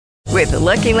With the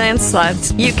Lucky Land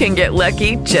Slots, you can get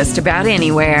lucky just about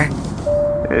anywhere.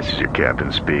 This is your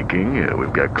captain speaking.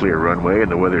 We've got clear runway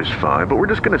and the weather's fine, but we're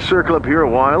just going to circle up here a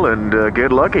while and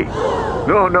get lucky.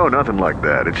 No, nothing like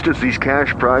that. It's just these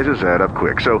cash prizes add up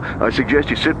quick. So I suggest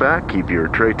you sit back, keep your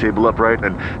tray table upright,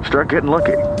 and start getting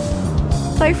lucky.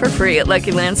 Play for free at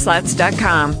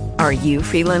LuckyLandSlots.com. Are you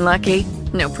feeling lucky?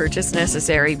 No purchase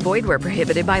necessary. Void where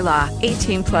prohibited by law.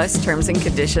 18 plus terms and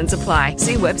conditions apply.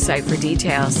 See website for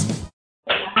details.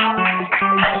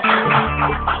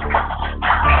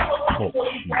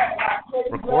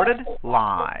 Recorded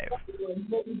live. You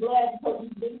may be glad because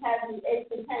you've been having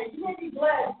aches and pains. You may be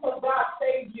glad because God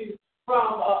saved you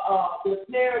from the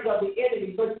snares of the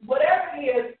enemy. But whatever it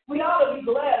is, we ought to be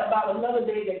glad about another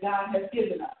day that God has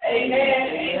given us.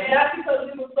 Amen. Not because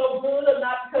it was so good or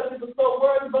not because it was so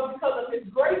worthy, but because of His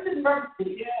grace and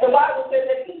mercy. The Bible says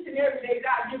that each and every day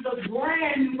God gives us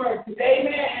brand new mercy.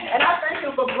 Amen. And I thank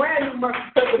Him for brand new mercy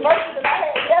because the mercy that I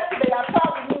had yesterday, I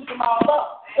probably used them all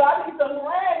up. So I need some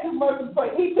brand new mercy for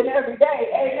each and every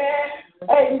day. Amen.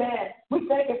 Amen. We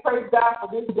thank and praise God for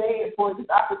this day and for this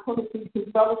opportunity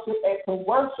to fellowship and to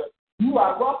worship. You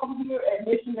are welcome here at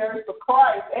Missionaries for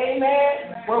Christ.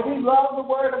 Amen. Where we love the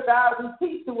Word of God, we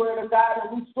teach the Word of God,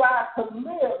 and we strive to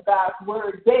live God's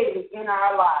Word daily in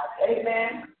our lives.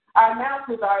 Amen. Our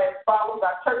announcements are as follows.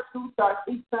 Our church school starts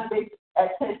each Sunday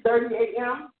at 10:30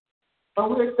 a.m. And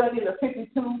we're studying the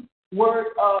 52 words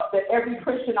that every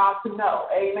Christian ought to know.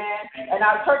 Amen. And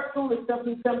our church school is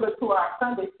simply similar to our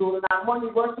Sunday school, and our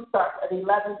morning worship starts at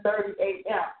 11:30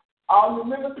 a.m. All new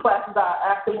members classes are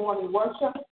after morning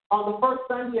worship. On the first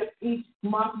Sunday of each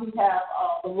month, we have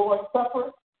the Lord's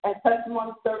Supper and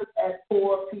testimony service at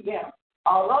 4 p.m.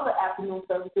 All other afternoon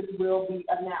services will be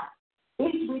announced.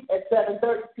 Each week at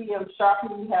 7:30 p.m.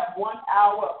 sharply, we have 1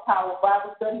 hour of Power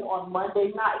Bible Study on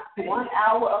Monday night. 1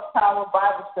 hour of Power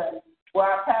Bible Study,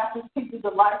 where our pastors teach the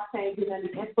life-changing and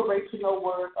the inspirational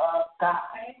Word of God.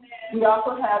 Amen. We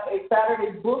also have a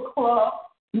Saturday book club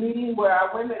meeting where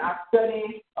our women are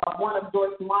studying one of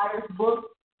Joyce Meyer's books.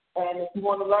 And if you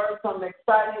want to learn something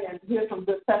exciting and hear some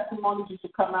good testimonies, you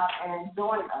should come out and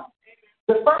join us.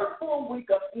 The first full week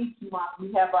of each month,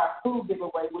 we have our food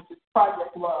giveaway, which is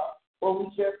Project Love, where we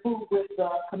share food with the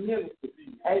community.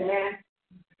 Amen.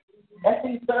 As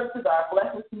these services are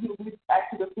blessings to you, we ask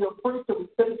you to feel free to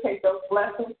reciprocate those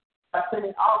blessings by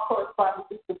sending all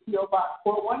correspondences to P.O. Box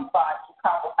 415,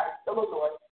 Chicago Heights,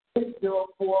 Illinois,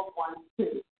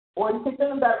 60412. Or you can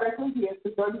send them directly here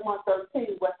to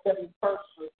 3113 West 71st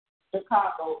Street,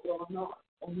 Chicago, Illinois.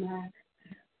 Amen.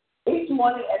 Each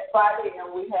morning at 5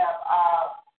 a.m. we have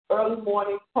our early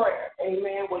morning prayer.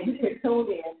 Amen. Where you can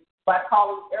tune in by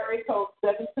calling area code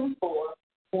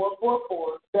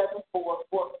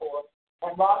 724-444-7444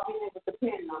 and logging in with the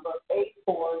PIN number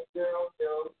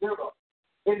 84000.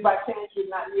 If by chance you're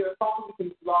not near a phone, you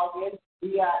can log in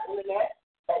via internet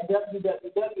at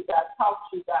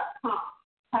www.talkshoe.com.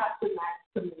 Pastormack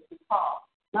Community Hall.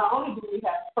 Not only do we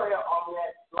have prayer on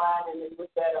that line and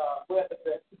with that web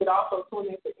address, you can also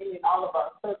tune in to any and all of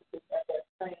our services at that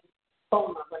same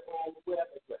phone number and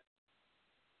web address.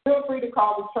 Feel free to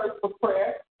call the church for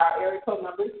prayer. Our area code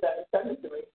number is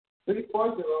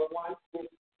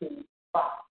 773-340-1625.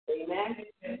 Amen.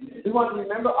 We want to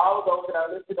remember all of those that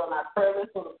are listed on our prayer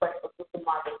list. We want to pray for Sister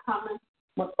Margaret Cummins.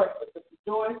 We want to pray for Sister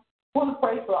Joyce. We want to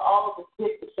pray for all of the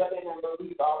sick, the shut in, and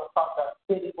bereaved all across our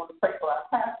city. We want to pray for our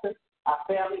pastor, our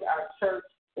family, our church,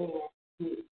 and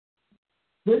you.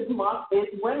 This month is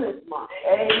Women's Month.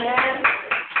 Amen.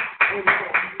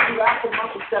 Amen. Throughout the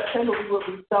month of September, we will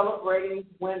be celebrating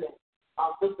women.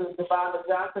 Sister Devonda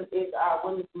Johnson is our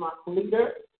Women's Month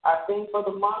leader. Our theme for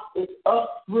the month is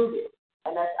Uprooted,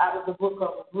 and that's out of the book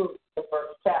of Ruth, the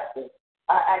first chapter.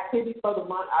 Our activities for the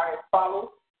month are as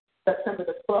follows. September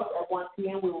the 12th at 1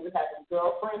 p.m., we will be having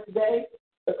Girlfriend's Day.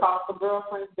 The cost for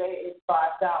Girlfriend's Day is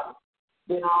 $5.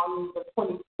 Then on the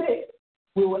 26th,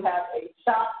 we will have a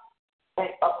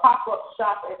pop-up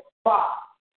shop at Spa,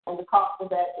 and the cost for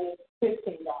that is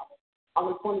 $15. On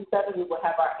the 27th, we will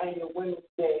have our annual Women's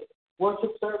Day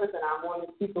worship service, and our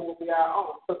morning speaker will be our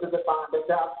own, Sister Devonda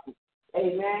Johnson.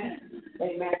 Amen.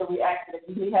 Amen. So we ask that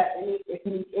if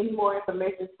you need any more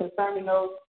information concerning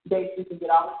those dates, you can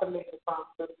get all information from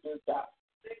Sister Johnson.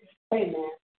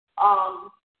 Amen.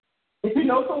 If you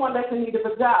know someone that's in need of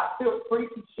a job, feel free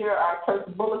to share our church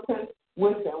bulletin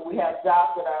with them. We have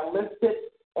jobs that are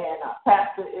listed, and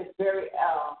Pastor is very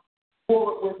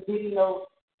forward with getting those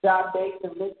job dates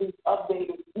and listings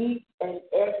updated each and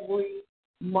every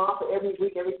month, every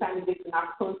week, every time he gets an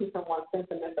opportunity, someone sends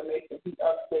some information, he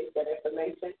updates that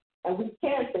information. And we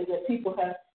can say that people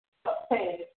have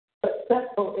obtained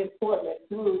successful employment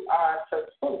through our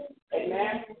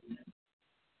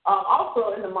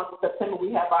month of September,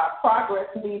 we have our progress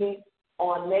meeting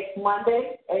on next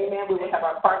Monday. Amen. We will have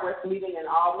our progress meeting, and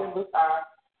all members are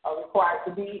required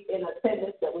to be in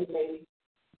attendance that we may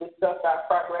discuss our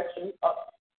progression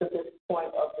up to this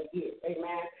point of the year.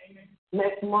 Amen. Amen.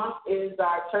 Next month is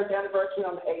our church anniversary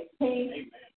on the 18th. Amen.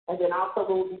 And then also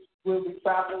we'll be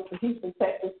traveling to Houston,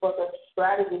 Texas for the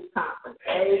Strategies Conference.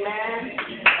 Amen.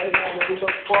 Amen. And we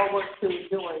look forward to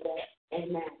doing that.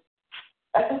 Amen.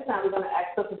 At this time, we're going to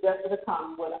ask Sister Jessica to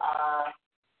come with our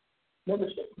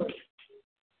membership prayer.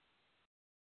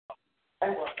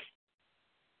 And what?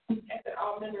 After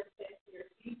all members stand to your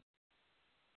feet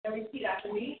and repeat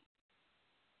after me.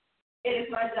 It is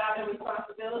my job and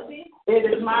responsibility.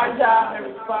 It is my job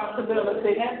and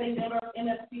responsibility. As a member of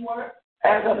MFC Work.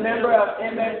 As a member of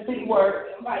MFC Work.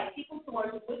 To invite people to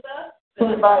worship with us.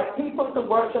 To invite people to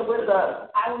worship with us.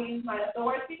 I will use my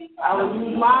authority. I will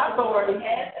use my authority.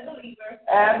 As a believer.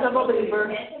 As a believer.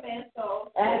 And command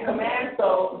souls. And command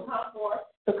souls. To come forth.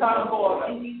 To come forth.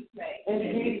 In Jesus' name. In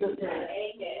Jesus' name.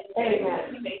 Amen. Amen.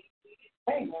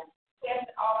 Amen. We ask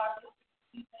all our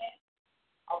listeners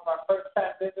of our first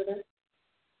time visitors.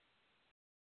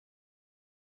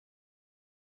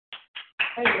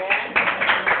 Amen.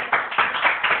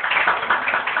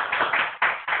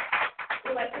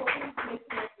 We'd like to welcome you to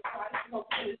the Christ. We hope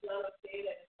that His love of God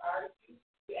that inspires you.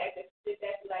 We ask that you sit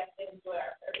back, relax, and enjoy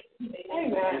our service.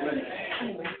 Amen.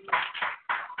 Amen.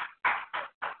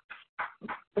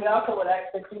 We also would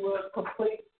ask that you would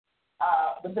complete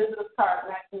the visitor's card.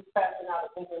 Matthew's passing out a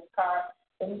visitor's card,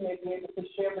 and he may be able to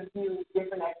share with you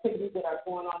different activities that are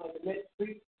going on in the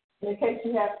ministry. And in case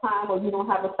you have time or you don't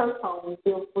have a church home, we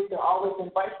feel free to always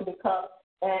invite you to come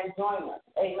and join us.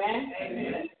 Amen?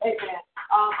 Amen. Amen.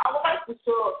 I would like to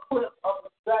show a clip of the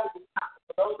strategy conference.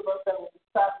 For those of us that will be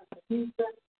traveling to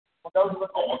Houston, for those of us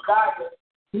that will die,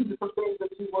 these are some things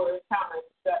that you will encounter at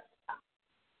the strategy conference.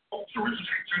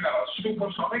 Changing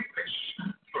supersonic pace.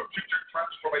 Strategic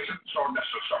transformations are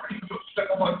necessary to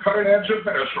step on the cutting edge of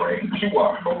ministry to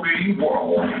a holy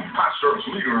world. Pastors,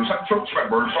 leaders, and church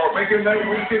members are making their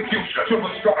way to Houston to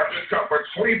the Strategies Conference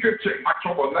 2015,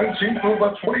 October 19th through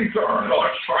the 23rd. The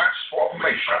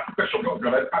Transformation. Bishop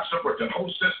Gilgan and Pastor Bridget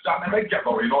host this dynamic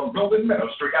gathering on building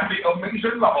ministry at the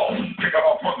amazing level. Kicking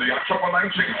off Monday, October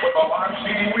 19th with a live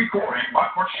CD recording by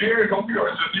Share Help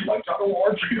Yours at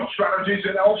DLight.org,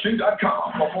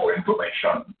 strategiesnlc.com for more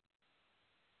information.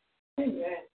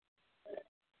 Amen.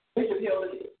 Bishop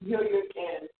Hilliard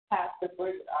and Pastor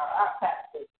Bridget are our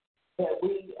pastors that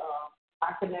we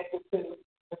are connected to.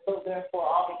 And so therefore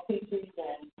all the teachings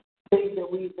and things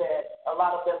that a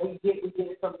lot of that we get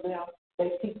it from them.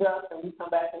 They teach us and we come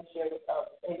back and share with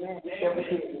others. Amen. We share with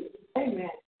you.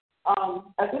 Amen.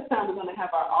 At this time we're going to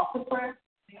have our altar prayer.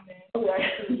 Amen. We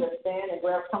ask you to stand and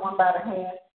grab someone by the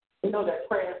hand. We know that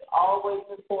prayer is always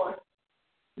important.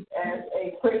 As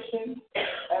a Christian,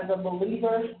 as a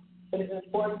believer, it is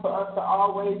important for us to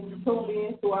always tune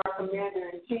in to our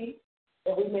Commander-in-Chief,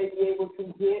 that we may be able to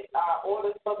get our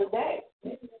orders for the day,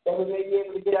 that we may be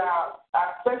able to get our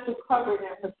special covering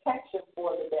and protection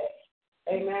for the day.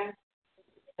 Amen?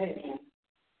 Amen.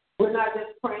 We're not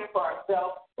just praying for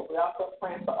ourselves, but we're also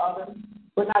praying for others.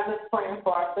 We're not just praying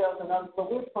for ourselves and others, but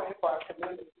we're praying for our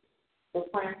community. We're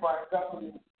praying for our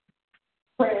government.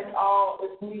 Prayer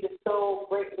is needed so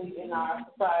greatly in our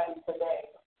society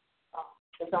today.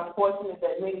 It's unfortunate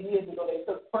that many years ago they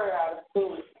took prayer out of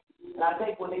school. And I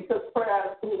think when they took prayer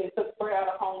out of school, they took prayer out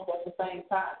of homes at the same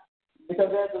time. Because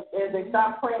as they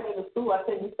stopped praying in the school, I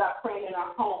think we stopped praying in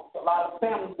our homes. A lot of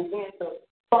families began to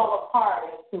fall apart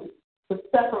and to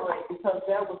separate because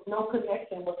there was no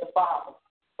connection with the Father.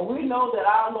 But we know that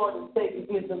our Lord and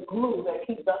Savior is the glue that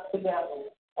keeps us together.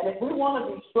 And if we want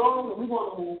to be strong and we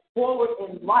want to move forward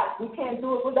in life, we can't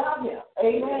do it without Him.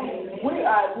 Amen. We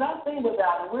are nothing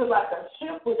without Him. We're like a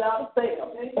ship without a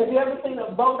sail. Have you ever seen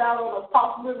a boat out on a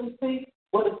possible sea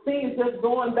where the sea is just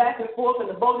going back and forth and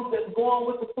the boat is just going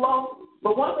with the flow?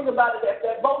 But one thing about it, if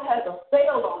that boat has a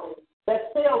sail on it,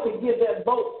 that sail can give that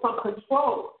boat some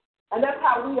control. And that's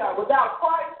how we are. Without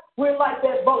Christ, we're like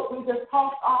that boat. We just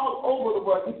toss all over the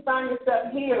world. You find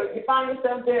yourself here. You find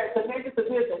yourself there, connected to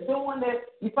this and doing this.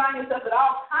 You find yourself at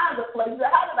all kinds of places.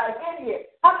 How did I get here?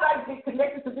 How did I get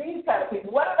connected to these kind of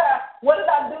people? What did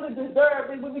I do to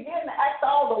deserve it? We begin to ask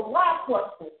all the why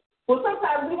questions. Well,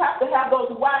 sometimes we have to have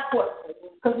those why questions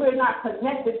because we're not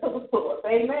connected to the source.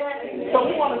 Amen? So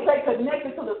we want to stay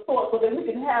connected to the source so that we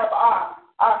can have our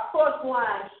source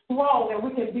line strong and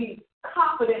we can be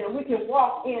confident and we can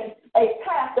walk in a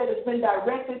path that has been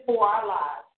directed for our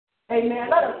lives. Amen.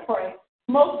 Let us pray.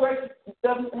 Most gracious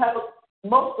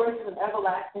and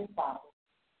everlasting Father,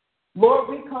 Lord,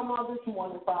 we come on this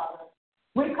morning, Father,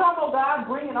 We come, oh God,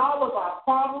 bringing all of our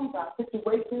problems, our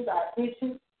situations, our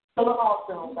issues to the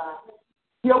altar, oh God.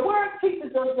 Your word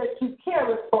teaches us that you care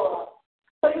for us.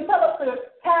 So you tell us to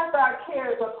cast our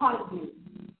cares upon you.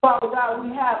 Father God,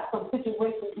 we have some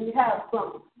situations. We have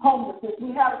some homelessness.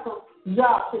 We have some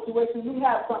job situations. We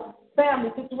have some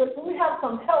family situations. We have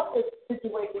some health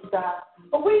situations, God.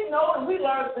 But we know and we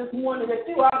learned this morning that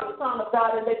you are the Son of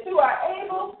God and that you are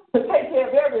able to take care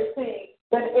of everything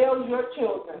that ails your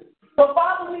children. So,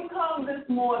 Father, we come this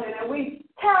morning and we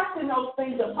casting those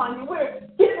things upon you. We're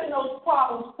giving those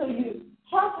problems to you,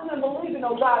 trusting and believing,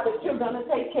 oh God, that you're going to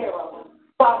take care of them.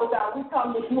 Father God, we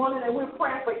come this morning and we're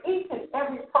praying for each and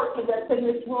every person that's in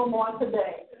this room on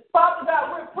today. Father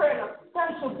God, we're praying a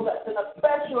special blessing, a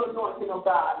special anointing, oh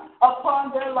God,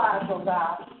 upon their lives, oh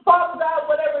God. Father God,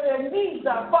 whatever their needs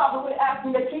are, Father, we're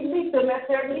asking that you meet them at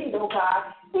their need, oh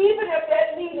God. Even if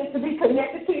that need is to be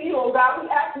connected to you, oh God, we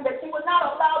asking that you would not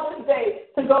allow this day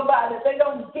to go by that they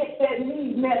don't get that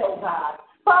need met, oh God.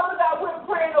 Father God, we're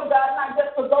praying, oh God, not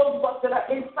just for those of us that are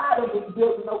inside of this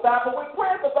building, oh God, but we're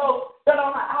praying for those that are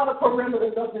on the outer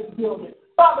perimeters of this building.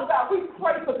 Father God, we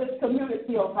pray for this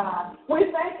community, oh God. We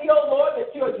thank you, oh Lord,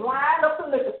 that you're drying up the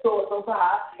liquor stores, oh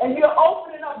God, and you're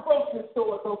opening up grocery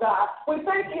stores, oh God. We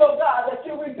thank you, oh God, that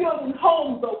you're rebuilding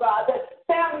homes, oh God, that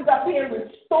families are being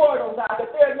restored, oh God,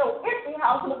 that there are no empty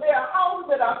houses, but there are houses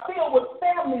that are filled with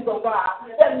families, oh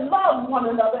God, that love one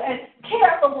another and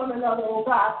care for one another, oh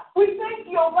God. We thank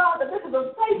you, oh God, that this is a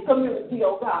safe community,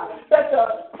 oh God, that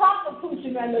the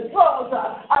prostitution and the drugs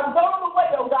are gone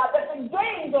away, oh God, that the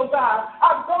gangs, oh God,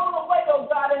 are gone away, oh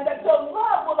God, and that your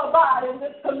love will abide in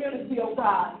this community, oh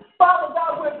God. Father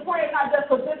God, we're praying not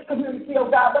just for this community, oh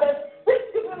God, but as this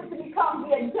community becomes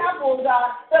the example, oh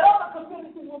God, that other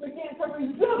communities will begin to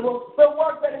resemble the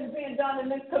work that is being done in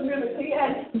this community,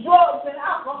 and drugs and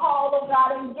alcohol, oh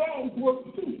God, and gangs will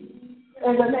cease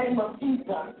in the name of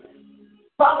Jesus.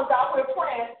 Father God, we're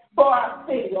praying for our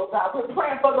city, oh God. We're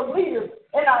praying for the leaders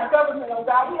in our government, oh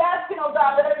God. We're asking, oh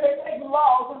God, that as they make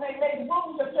laws and they make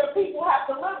rules that your people have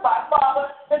to live by, Father,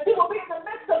 that you will be in the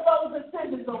midst of those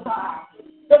decisions, oh God.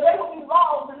 That there will be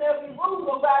laws and there will be rules,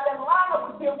 oh God, that line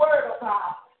up with your word, oh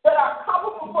God, that are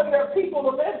comfortable for your people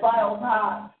to live by, oh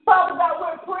God. Father God,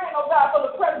 we're praying, oh God, for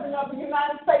the President of the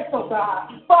United States, oh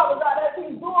God. Father God, as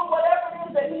he's doing whatever it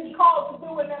is that he's called to do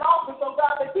in that office, oh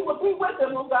God, that you will be with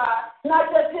him, oh God.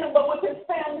 Not just him, but with his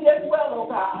family as well, oh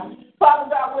God.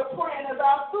 Father God, we're praying as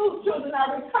our school children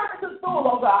are returning to school,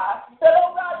 oh God, that,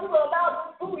 oh God, you will allow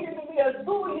this school year to be a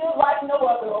school year like no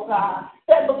other, oh God.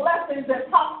 That blessings and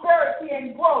prosperity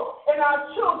and growth in our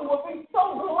children will be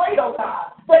so great, oh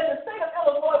God, that the state of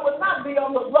Illinois will not be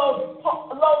on the low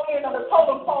end of the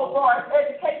totem pole for our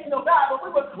education, oh God, but we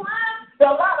will climb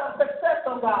the ladder of success,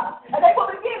 oh God. And they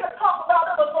will begin to talk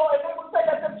about Illinois, and they will say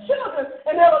that the children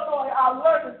in Illinois are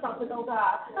learning something, oh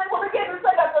God. They will begin to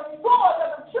say that the scores of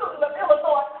the children of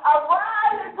Illinois are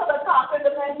rising to the top in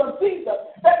the name of Jesus.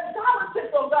 That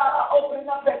scholarships, oh God, are opening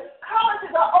up, that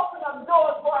colleges are opening up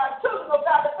doors for our children, oh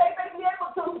God, that they may be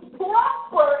able to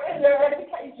prosper in their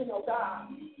education, oh God.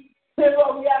 Dear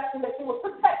Lord, we ask you that you will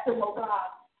protect them, oh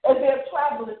God, as they're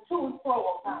traveling to and fro,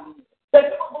 oh God. That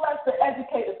you will bless the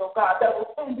educators, oh God, that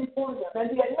will stand before them,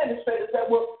 and the administrators that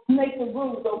will make the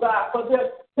rules, oh God, for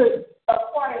them to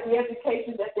acquire the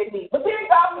education that they need. But dear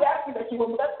God, we ask you that you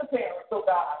will bless the parents, oh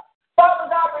God. Father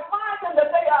God, remind them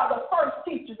that they are the first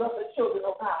teachers of the children,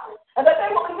 oh God, and that they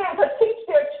will begin to teach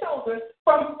their children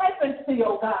from infancy,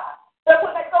 oh God. That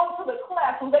when they go to the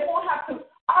classroom, they won't have to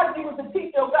argue with the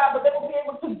teacher, oh God, but they will be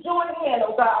able to join in,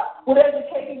 oh God, with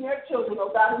educating their children,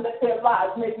 oh God, and that their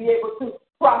lives may be able to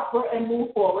prosper and move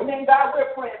forward. And God,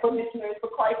 we're praying for missionaries for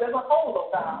Christ as a whole, oh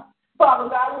God. Father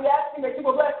God, we ask you that you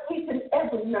will bless each and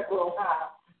every member, oh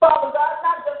God. Father God,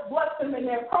 not just bless them in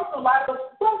their personal life,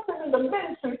 but bless them in the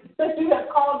ministry that you have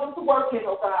called them to work in,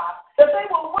 oh God. That they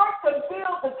will work to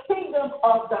build the kingdom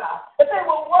of God. That they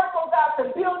will work, oh God,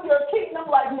 to build your kingdom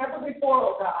like never before,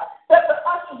 oh God. That the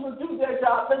ushers will do their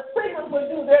job, the singers will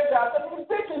do their job, the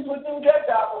musicians will do their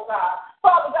job, oh God.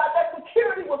 Father God, that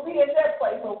security will be in their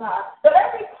place, oh God. That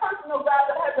every person, oh God,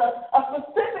 that has a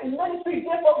specific ministry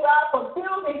gift, oh God, for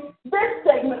building this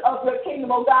segment of your kingdom,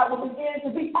 oh God, will begin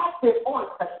to be active on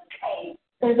today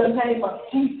in the name of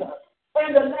Jesus.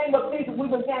 In the name of Jesus,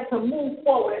 we begin to move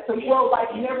forward and to grow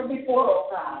like never before, oh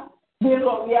God. Dear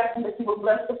Lord, we ask you that you will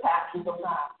bless the pastors, oh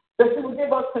God. That you will give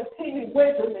us continued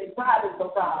wisdom and guidance,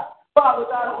 oh God. Father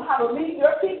God, on how to lead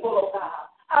your people, oh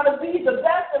God. How to be the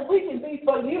best that we can be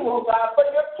for you, oh God, for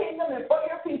your kingdom and for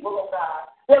your people, oh God.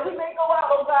 That we may go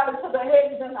out, oh God, into the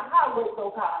hedges and the highways,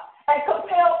 oh God, and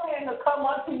compel men to come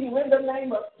unto you in the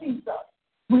name of Jesus.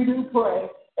 We do pray.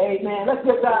 Amen. Let's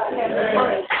give God a hand of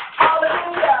praise.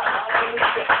 Hallelujah.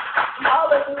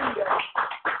 Hallelujah.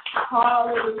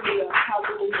 Hallelujah.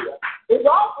 Hallelujah. It's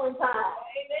offering time.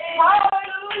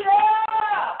 Hallelujah.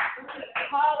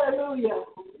 Hallelujah.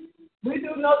 We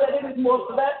do know that it is more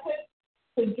blessed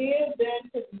to give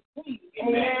than to receive.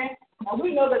 Amen. And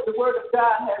we know that the word of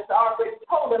God has already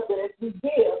told us that as we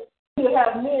give, He'll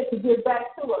have men to give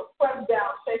back to us, pressed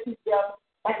down, shaking together,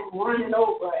 and running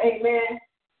over. Amen.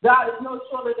 God is no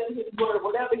shorter than His word.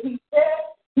 Whatever He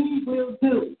said, He will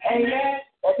do. Amen.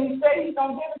 If He said He's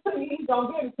going to give it to you, He's going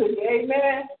to give it to you.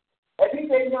 Amen. If He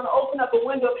said He's going to open up a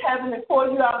window of heaven and pour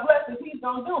you out blessings, He's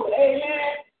going to do it.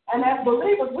 Amen. And as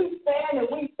believers, we stand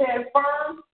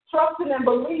firm, trusting and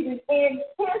believing in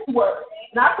His word,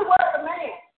 not the word of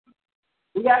man.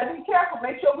 We got to be careful.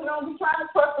 Make sure we don't be trying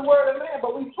to trust the word of man,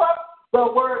 but we trust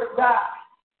the word of God.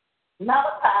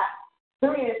 Malachi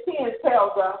 3:10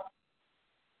 tells us,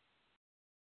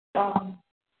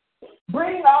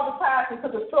 bring all the tithes into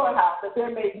the storehouse, that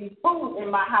there may be food in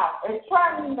my house. And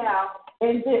try me now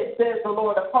in this, says the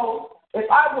Lord of hosts, if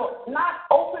I will not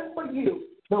open for you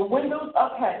the windows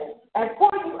of heaven and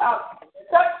pour you out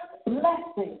such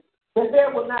blessings that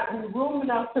there will not be room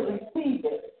enough to receive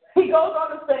it. He goes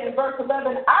on to say in verse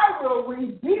 11, I will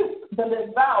rebuke the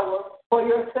devourer for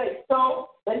your sake, so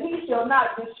that he shall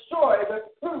not destroy the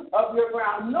fruit of your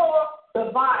ground, nor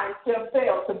the vine shall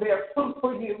fail to bear fruit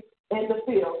for you in the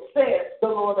field, says the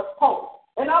Lord of hosts.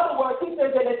 In other words, he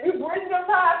says that if you bring your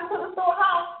tithes into the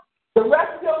storehouse, the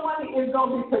rest of your money is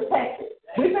going to be protected.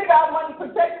 We think our money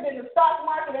protected in the stock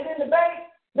market and in the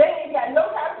bank. They ain't got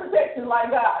no kind of protection like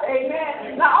God.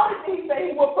 Amen. Not only did He say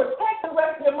He will protect the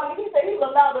rest of your money, He said He will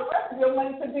allow the rest of your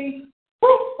money to be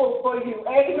fruitful for you.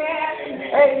 Amen.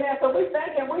 Amen. So we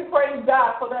thank and we praise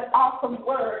God for that awesome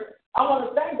word. I want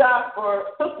to thank God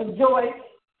for Sister Joyce,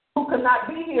 who could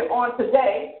not be here on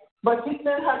today, but she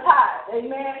sent her tithe.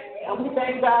 Amen. And we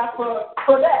thank God for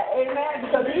that. Amen.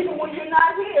 Because even when you're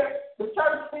not here, the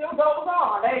church still goes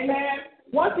on. Amen.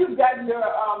 Once you've gotten your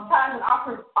tithe and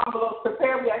offering envelopes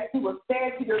prepared, we ask you to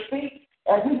stand to your feet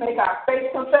as we make our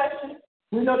faith confession.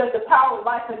 We know that the power of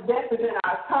life and death is in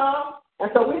our tongue.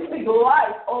 And so we speak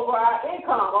life over our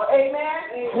income. Or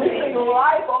amen. We speak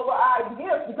life over our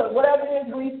gifts, because whatever it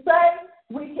is we say,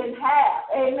 we can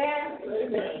have. Amen.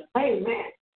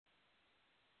 Amen.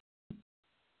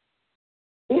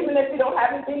 Even if you don't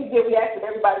have anything to give, we ask that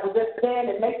everybody will just stand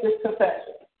and make this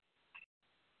confession.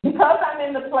 Because I'm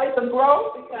in the place of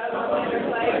growth,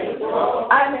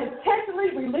 I'm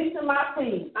intentionally releasing my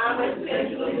seed.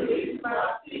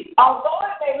 Although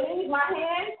it may leave my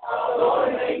hand,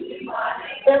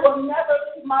 it will never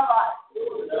leave my life.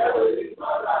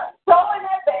 So in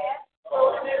advance,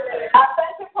 I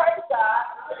thank and praise God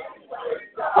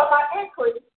for my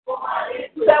increase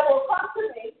that will come to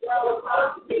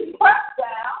me, pressed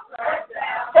down,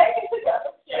 taken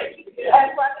together, and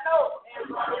running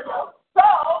over. So,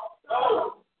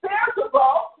 spiritual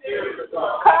growth,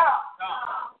 come.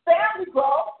 Family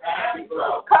growth,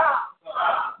 come.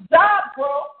 Job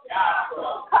growth,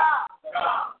 come.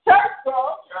 Church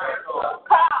growth,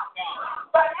 come.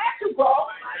 Financial growth,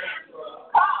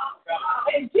 come.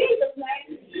 In Jesus'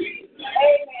 name,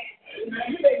 amen.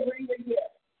 You may bring the gift.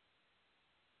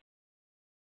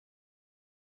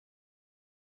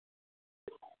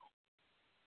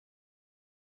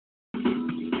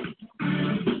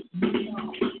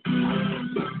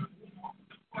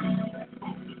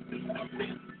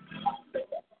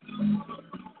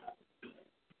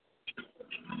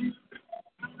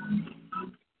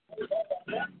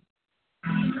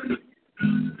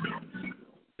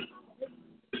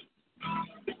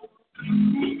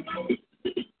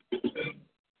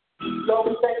 Lord,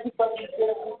 we thank you for these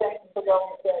gifts. We thank you for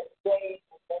those that gave.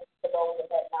 We thank you for those that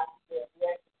have not given. We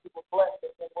ask that you will bless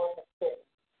us and word of faith.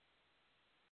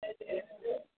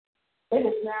 It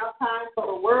is now time for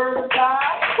the word of God.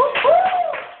 Woo-hoo!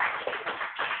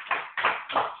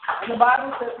 And the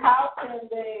Bible says, how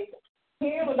can they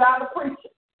hear without a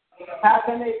preacher? How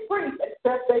can they preach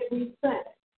except they be sent?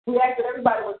 We ask that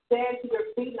everybody will stand to their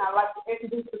feet, and I'd like to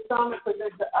introduce the some and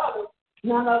present the others,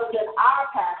 none other than our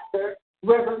pastor,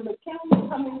 Reverend McKinley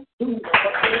Cummings Jr.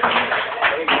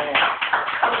 Amen.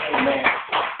 Amen.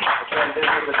 Again, this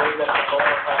is the day that the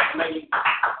Lord has made.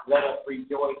 Let us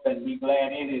rejoice and be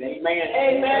glad in it. Amen.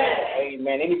 Amen.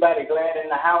 Amen. Anybody glad in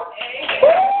the house?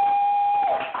 Amen.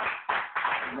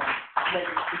 Let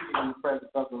us speak in the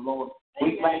presence of the Lord.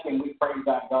 We thank and we praise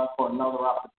our God for another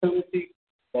opportunity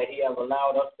that He has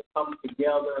allowed us to come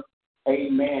together.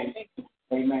 Amen.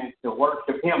 Amen. To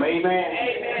worship Him. Amen.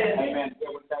 Amen. Amen.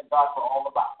 We thank God for all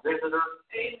of our visitors.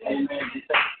 Amen. We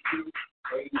thank you.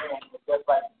 Amen. Just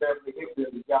like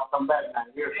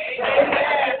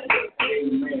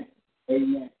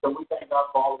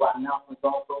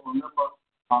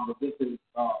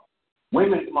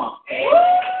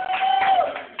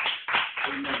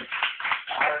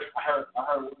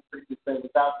heard one preacher say,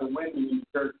 without the women in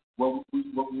the church, what would we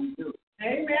do?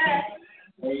 Amen.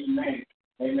 Amen.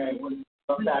 Amen.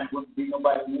 Sometimes wouldn't be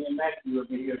nobody. Me and Matthew over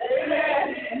here.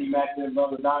 Amen. Me, Matthew, and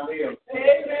Brother Donnell. Amen.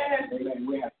 Amen.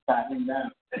 We have to tie him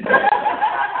down.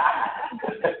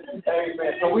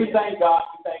 Amen. So we thank God.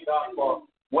 We thank God for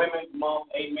Women's Month.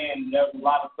 Amen. There's a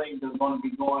lot of things that's going to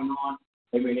be going on.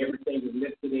 Amen. Everything is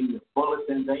listed in your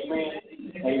bulletins. Amen.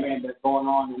 Amen. That's going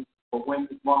on for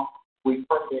Women's Month. We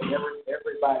pray that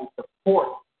everybody support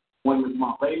Women's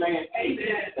Month. Amen.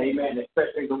 Amen. Amen.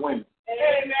 Especially the women.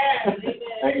 Amen.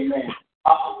 Amen.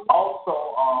 Also,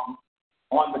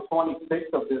 on the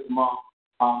 26th of this month,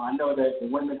 I know that the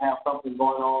women have something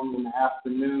going on in the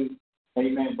afternoon.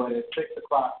 Amen. But at 6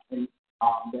 o'clock in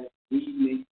that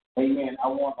evening, amen, I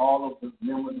want all of the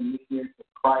members and missionaries of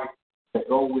Christ to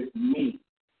go with me.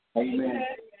 Amen.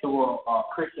 To a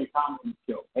Christian comedy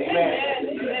show.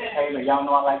 Amen. Amen. Y'all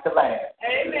know I like to laugh.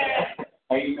 Amen.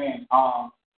 Amen.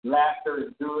 Laughter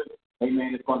is good.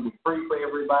 Amen. It's going to be free for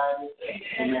everybody.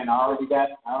 Amen. I already got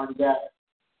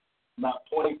about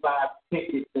 25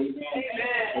 tickets. Amen.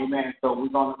 Amen. So we're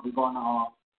gonna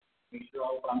make sure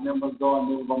all of our members go, and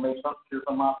then we're gonna make sure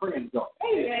some of our friends go.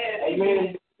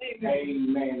 Amen.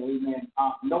 Amen.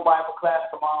 No Bible class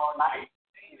tomorrow night.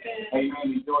 Amen.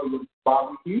 Enjoy your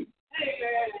barbecue.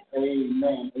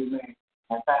 Amen.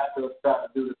 And pastor will try to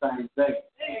do the same thing.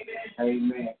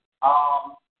 Amen.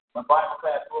 The Bible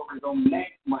class will resume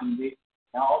next Monday,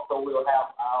 and also we'll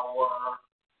have our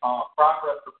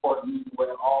progress report meeting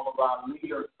where all of our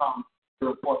leaders come to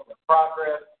report their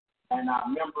progress, and our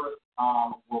members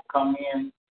will come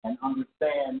in and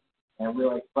understand, and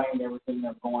we'll explain everything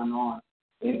that's going on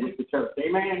with the church.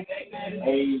 Amen.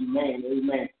 Amen.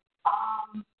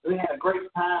 We had a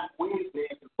great time Wednesday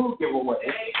at the food giveaway.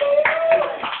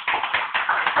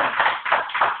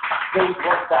 Things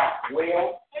worked out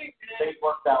well. At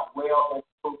the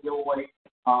food giveaway.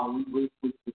 We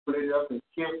split it up and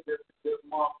killed this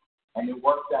month, and it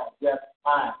worked out just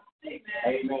fine.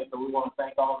 Amen. So we want to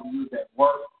thank all of you that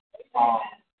worked.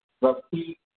 Brother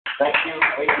Pete, thank you.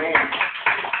 Amen.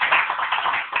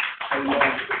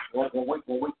 When we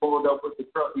pulled up with the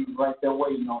truck, he was right there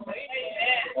waiting on us.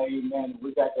 Amen.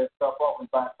 We got that stuff off,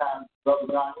 and by the time Brother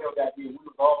Donnell got here, we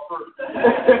was all through.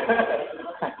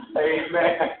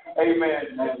 Amen.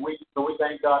 And we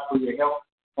thank God for your help.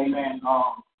 Amen.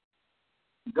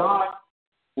 God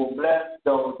will bless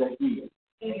those that give.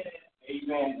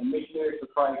 Amen. And missionaries of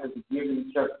Christ is a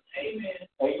giving church.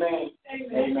 Amen.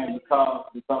 Because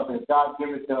if God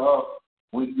gives it to us,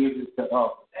 we give it to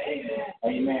us.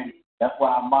 Amen. That's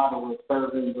why our motto is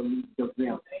serving the least of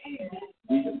them.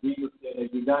 Jesus said,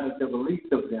 if you've done it to the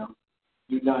least of them,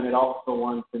 you've done it also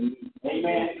unto me.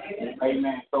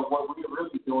 Amen. So what we're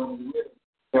really doing is we're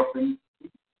helping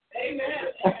people.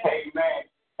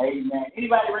 Amen.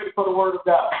 Anybody ready for the word of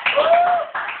God?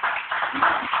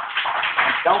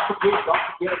 Don't forget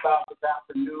about this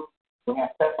afternoon. We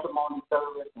have testimony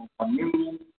service and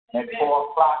communion at 4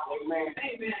 o'clock. Amen.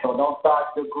 So don't start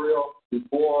the grill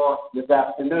before this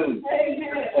afternoon.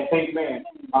 Amen.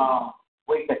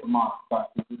 Wait till tomorrow.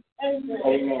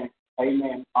 Amen.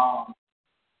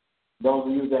 Those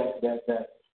of you that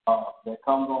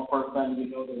comes on first Sunday, you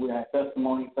know that we have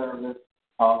testimony service,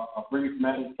 a brief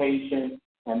meditation,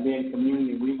 and then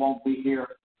communion. We won't be here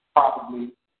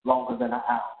probably longer than an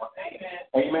hour.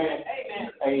 Amen.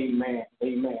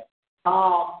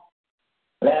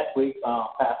 Last week,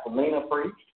 Pastor Lena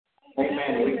preached.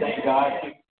 Amen. We thank God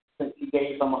she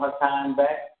gave some of her time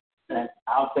back, and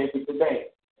I'll take it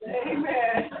today.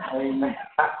 Amen.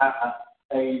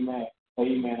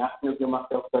 I still give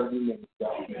myself 30 minutes,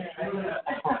 y'all.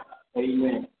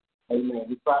 Amen.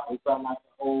 We try not to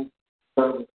hold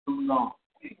service too long.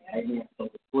 Amen. So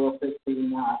it's 12:15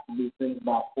 now. I can be finished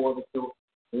about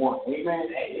 1:45. Amen.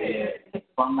 If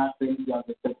I'm not finished, y'all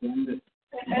just take the end of it.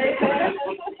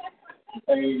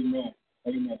 Amen.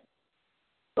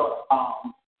 So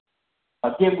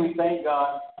again, we thank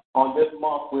God. On this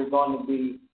month, we're going to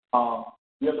be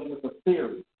dealing with a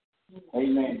series.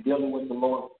 Amen. Dealing with the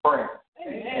Lord's Prayer.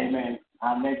 Amen.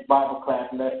 Our next Bible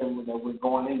class lesson that we're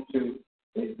going into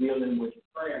is dealing with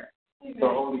prayer. So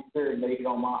Holy Spirit laid it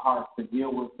on my heart to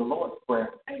deal with the Lord's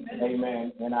Prayer.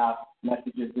 Amen. And our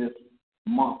messages this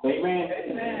month. Amen.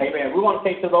 We want to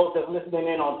take to those that are listening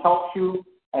in on Talk Shoe.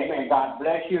 Amen. God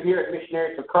bless you. Here at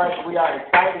Missionaries for Christ, we are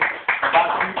excited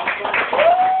about you.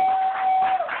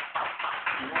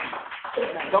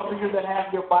 Those of you that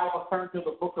have your Bible, turn to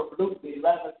the book of Luke, the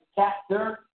 11th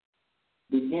chapter,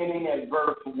 beginning at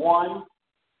verse 1.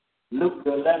 Luke,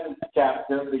 the 11th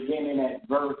chapter, beginning at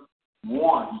verse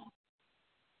 1.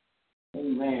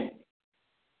 Amen.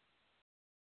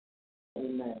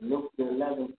 Amen. Luke the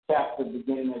 11th chapter,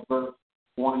 beginning at verse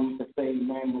 1. You can say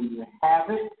amen when you have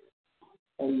it.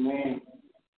 Amen.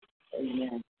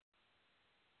 Amen.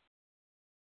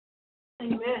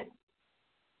 Amen.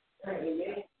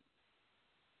 Amen.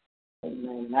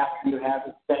 Amen. After you have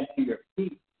it, stand to your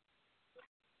feet.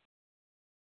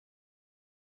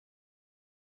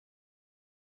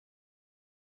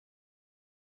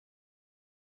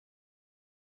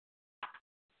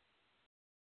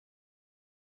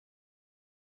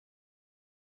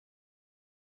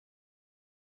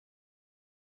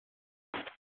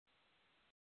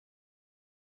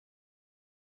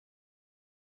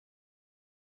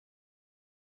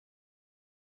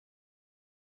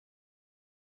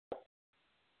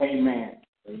 Amen.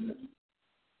 Amen.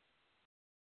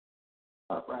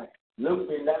 All right. Luke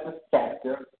the 11th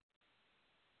chapter,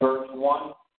 verse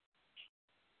 1.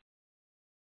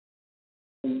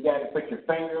 You got to put your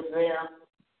fingers there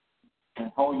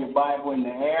and hold your Bible in the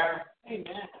air. Amen.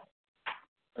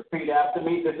 Repeat after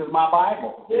me. This is my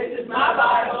Bible. This is my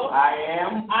Bible. I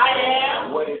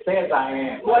am what it says I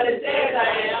am. what it says I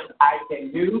am. I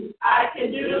can do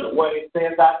what it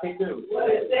says I can do. What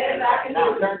it says I can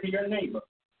Now do. turn to your neighbor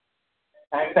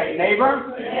and say,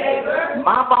 neighbor,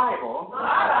 my Bible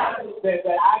says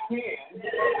that I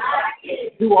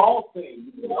can do all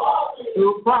things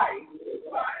through Christ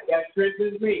that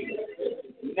strengthens me.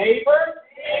 Neighbor,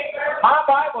 my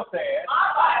Bible says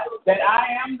that I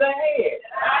am the head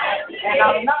and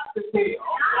I'm not the tail.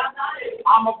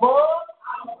 I'm above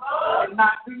and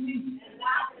not beneath.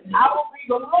 I will be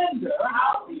the lender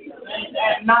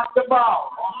and not the borrower.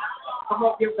 Come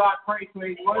on, give God praise for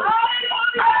His word.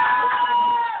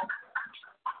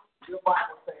 Your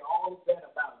Bible say all that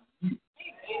about you.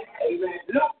 Amen.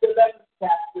 Luke the 11th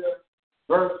chapter,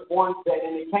 verse 1 said,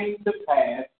 and it came to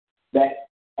pass that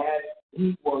as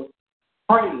he was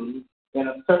praying in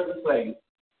a certain place,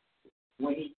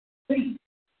 when he ceased,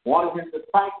 one of his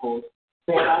disciples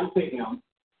said unto him,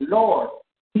 Lord,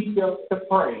 teach us to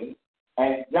pray,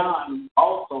 as John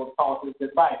also taught his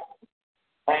disciples.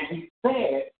 And he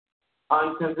said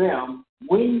unto them,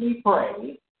 when ye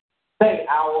pray, say,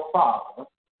 Our Father,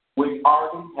 which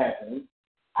art in heaven,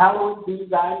 hallowed be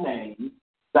thy name,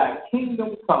 thy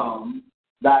kingdom come,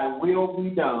 thy will be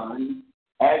done,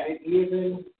 as it is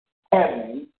in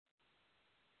heaven.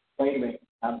 Amen.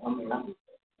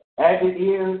 As it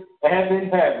is as in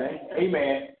heaven,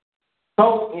 amen,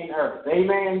 so in earth.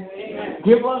 Amen. Amen.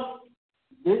 Give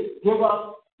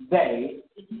us day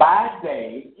by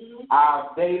day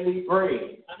our daily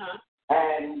bread.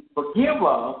 And forgive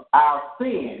us our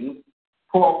sins,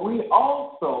 for we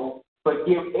also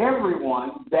forgive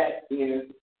everyone that is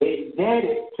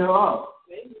indebted to us.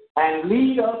 And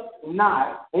lead us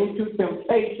not into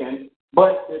temptation,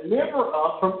 but deliver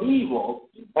us from evil.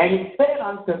 And he said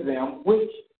unto them,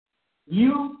 which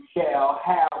you shall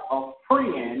have a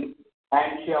friend,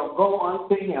 and shall go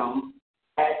unto him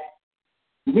at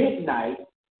midnight,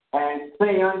 and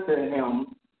say unto him,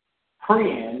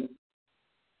 Friend,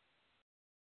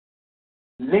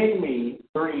 lend me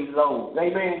 3 loaves.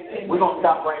 Amen. We're going to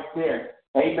stop right there.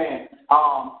 Amen.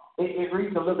 It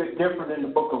reads a little bit different in the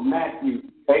book of Matthew.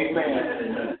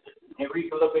 Amen. It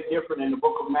reads a little bit different in the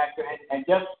book of Matthew. And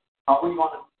just we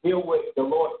want to deal with the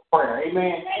Lord's Prayer.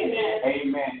 Amen. Amen.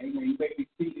 Amen. Amen. You may be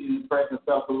seated in the presence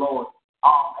of the Lord.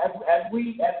 As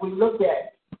we look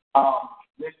at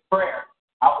this prayer,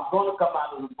 I was going to come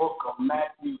out of the book of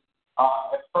Matthew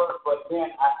at first, but then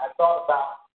I thought about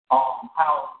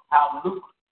how Luke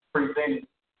presented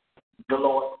the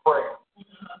Lord's Prayer.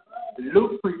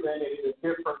 Luke presented it a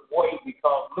different way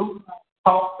because Luke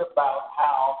talked about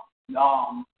how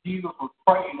Jesus was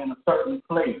praying in a certain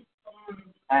place.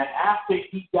 And after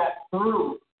he got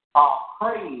through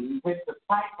praying,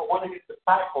 one of his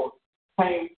disciples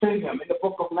came to him. In the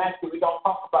book of Matthew, we don't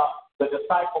talk about the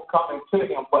disciple coming to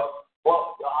him, but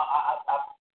I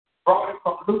brought it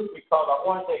from Luke because I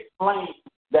wanted to explain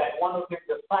that one of his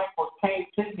disciples came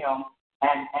to him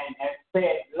and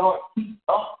said, Lord, teach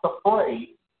us to pray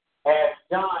as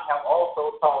John have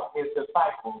also taught his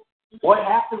disciples. What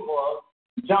happened was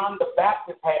John the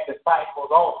Baptist had disciples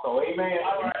also. Amen.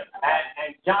 Right.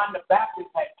 And John the Baptist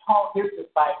had taught his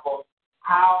disciples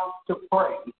how to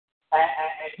pray.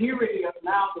 And here it is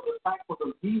now, the disciples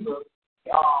of Jesus,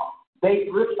 they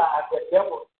realized that there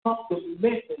was something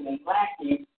missing and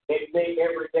lacking in their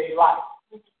everyday life.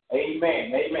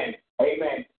 Amen. Amen.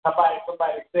 Amen.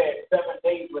 Somebody said 7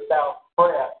 days without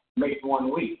prayer makes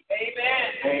 1 week. Amen.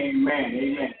 Amen.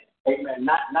 Amen. Amen.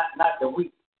 Not the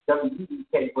week.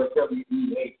 W-E-K, but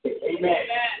W-E-A-K. Amen.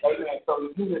 Amen. So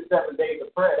if you do 7 days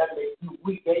of prayer, that makes 2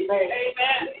 weeks. Amen.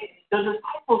 Amen. The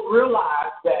disciples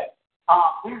realized that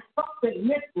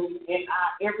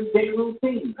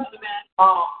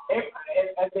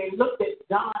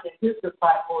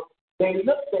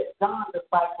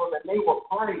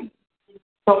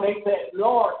So they said,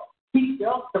 Lord, teach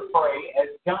us to pray as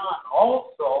John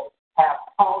also has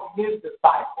taught his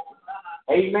disciples.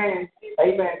 Amen.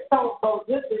 Amen. So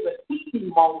this is a teaching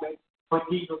moment for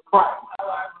Jesus Christ.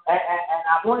 And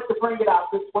I wanted to bring it out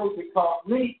this way because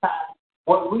many times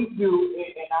what we do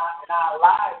in our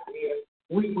lives is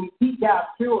we teach our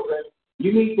children,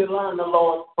 you need to learn the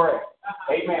Lord's Prayer.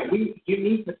 Amen. You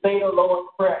need to say the Lord's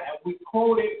Prayer. And we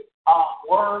quote it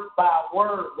word by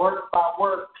word.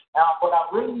 But I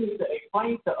really need to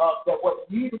explain to us that what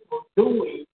Jesus was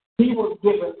doing, he was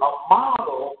giving a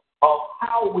model of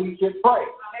how we should pray.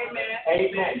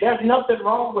 Amen. There's nothing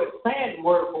wrong with saying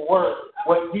word for word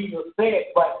what Jesus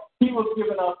said, but he was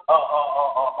giving us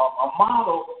a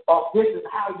model of this is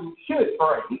how you should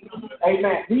pray.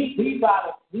 Amen. These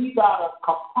are the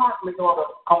compartments or the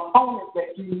components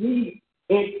that you need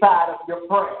inside of your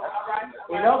prayer.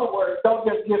 In other words, don't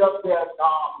just get up there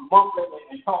mumbling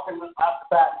and talking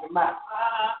outside your mouth.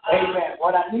 Amen.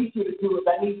 What I need you to do is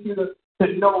I need you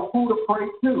to know who to pray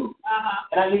to.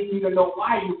 And I need you to know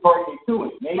why you pray to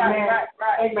him. Amen.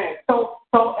 Right. Amen. So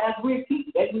as we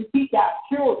teach our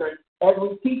children, as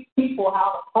we teach people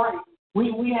how to pray,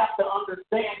 we have to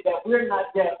understand that we're not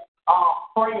just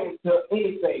praying to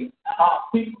anything.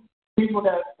 People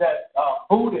that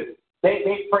Buddhists,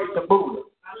 they pray to Buddha.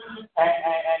 And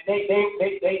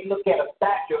they look at a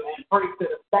statue and pray to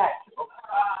the statue.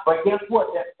 But guess what?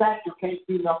 That statue can't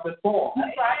do nothing for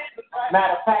them.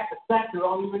 Matter of fact, the statue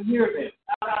don't even hear them.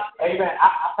 Amen.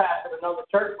 I pastored another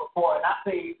church before, and I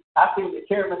seen the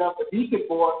chairman of the deacon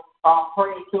board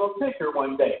praying to a picture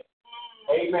one day.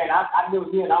 Amen. I knew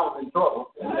then I was in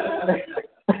trouble. Amen.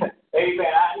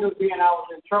 I knew then I was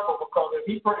in trouble because if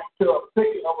he prayed to a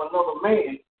picture of another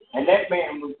man, and that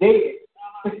man was dead,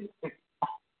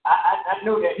 I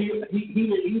knew that he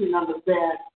didn't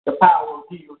understand the power of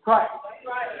Jesus Christ.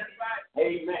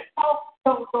 Amen.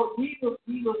 So Jesus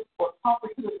was talking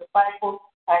to the disciples,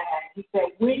 and he said,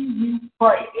 when you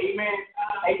pray, amen,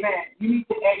 you need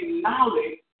to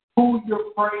acknowledge who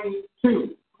you're praying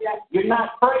to. You're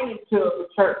not praying to the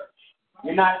church.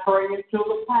 You're not praying to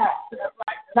the pastor.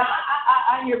 Now,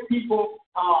 I hear people,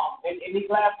 in these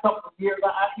last couple of years,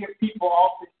 I hear people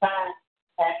oftentimes,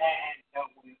 and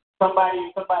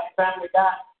somebody's family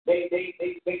dies, they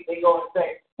go and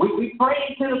say, we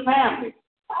praying to the family.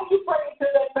 Why are you praying to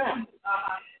that family?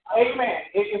 Amen.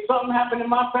 If something happened in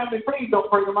my family, please don't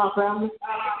pray to my family.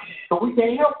 So we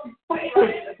can't help you.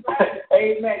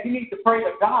 Amen. You need to pray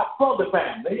to God for the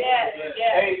family.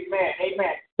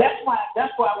 Amen. That's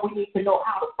why we need to know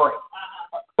how to pray.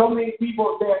 So many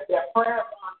people, their prayers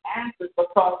aren't answered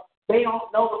because they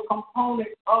don't know the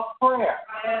components of prayer.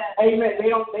 Amen. They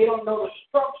don't know the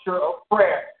structure of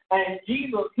prayer. And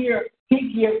Jesus here,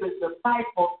 he gives his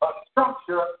disciples a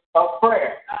structure of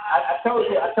prayer. I told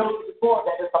you before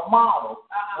that it's a model.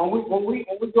 When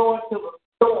we go into the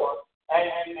store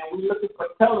and we looking for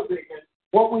television,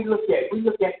 what we look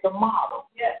at the model.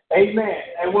 Amen.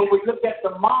 And when we look at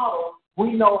the model,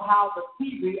 we know how the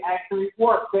TV actually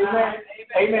works. Amen.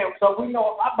 Amen. So we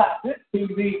know about this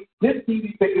TV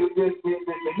picture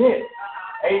this.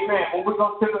 Amen. When we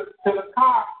go to the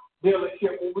car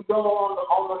dealership, when we go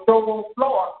on the showroom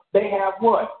floor, they have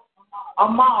what? A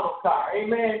model car.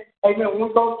 Amen. Amen. When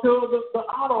we go to the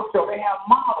auto show, they have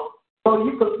models. So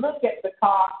you can look at the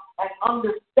car and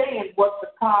understand what the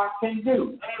car can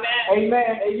do.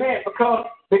 Amen. Because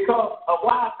a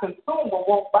wise consumer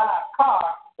won't buy a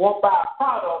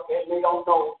product and they don't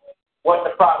know what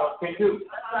the product can do.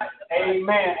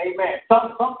 Amen.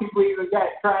 Some people even got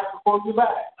it tried before you buy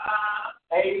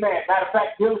it. Amen. Matter of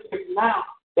fact, dealerships now,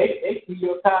 they see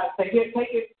your car and say, here,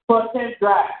 take it for a test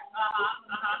drive.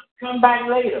 Come back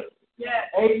later.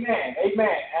 Amen. And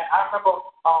I remember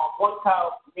one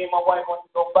car me and my wife wanted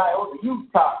to go buy. It was a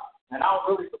used car. And I was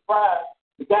really surprised.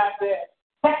 The guy said,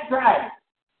 test drive.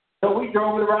 So we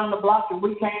drove it around the block and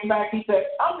we came back. He said,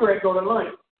 I'm ready to go to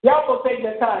lunch. Y'all go take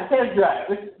that car and test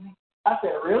drive. I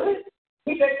said, really?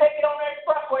 He said, take it on the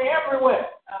expressway everywhere.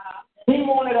 He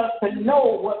wanted us to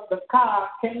know what the car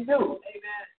can do.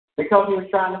 Because he was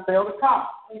trying to sell the car.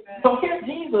 So here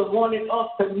Jesus wanted us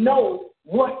to know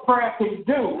what prayer can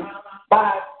do by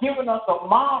giving us a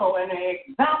model and an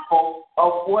example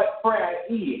of what prayer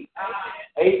is.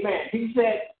 Amen. He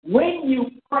said, when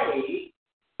you pray,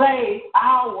 say,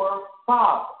 our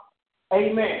Father.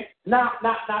 Amen. Now,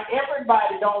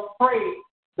 everybody don't pray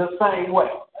the same way.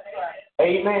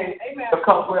 Amen.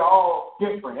 Because we're all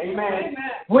different. Amen.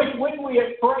 When we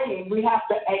are praying, we have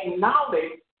to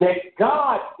acknowledge that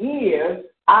God is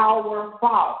our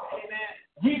Father.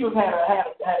 Jesus had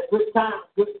a good time,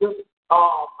 good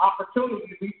opportunity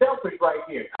to be selfish right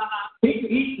here.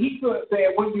 He could have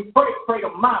said, when you pray, pray to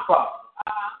my Father.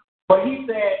 But he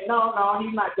said, no,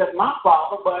 he's not just my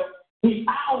Father, but he's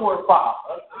our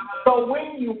Father. So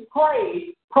when you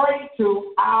pray, pray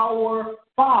to our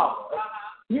Father.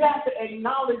 You have to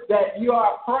acknowledge that you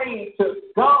are praying to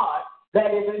God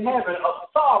that is in heaven, a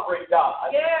sovereign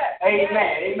God.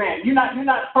 Amen. You're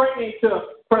not praying to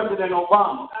President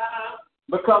Obama.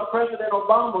 Because President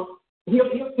Obama, he'll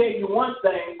tell you one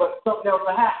thing, but something else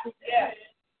will happen.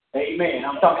 Amen.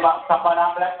 I'm talking about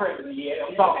our black president yet.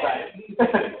 I'm talking about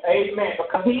it. Amen.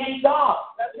 Because he ain't God.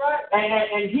 That's right.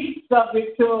 And he's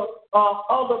subject to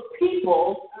other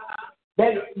people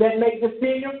that make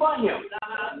decisions for him.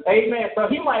 Amen. So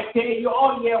he might tell you,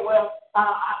 oh, yeah, well,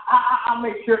 I'll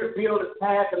make sure the bill is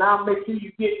passed, and I'll make sure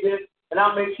you get this, and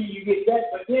I'll make sure you get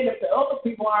that. But then if the other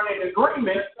people aren't in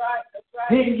agreement,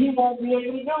 then he won't be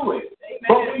able to do it. Amen.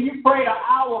 But when you pray to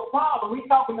our Father, we're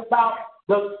talking about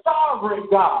the sovereign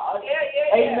God,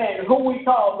 amen, who we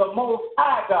call the Most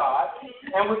High God,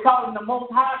 and we call him the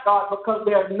Most High God because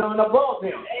there's none above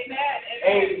him.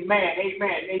 Amen.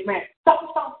 So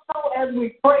as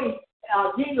we pray,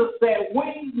 Jesus said,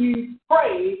 when you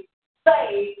pray,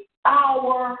 say,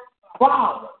 our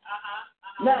Father.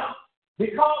 Now,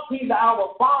 because he's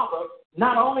our Father,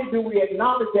 not only do we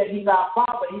acknowledge that he's our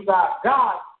Father, he's our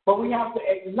God, but we have to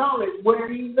acknowledge where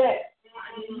he's at.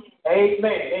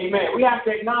 Amen. We have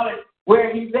to acknowledge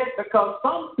where he's at because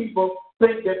some people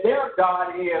think that their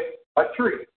God is a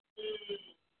tree.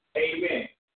 Amen.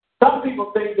 Some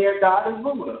people think their God is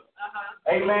Buddha.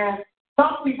 Amen.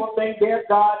 Some people think their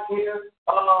God is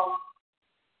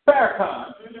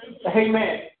Farrakhan.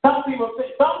 Amen. Some people,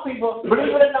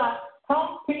 believe it or not,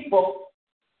 some people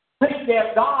think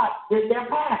their God is their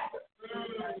pastor.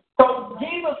 So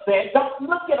Jesus said, don't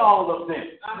look at all of them.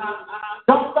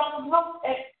 Don't look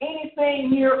at anything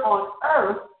here on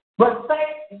earth, but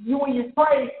say, when you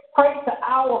pray to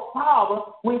our Father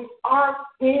which art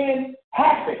in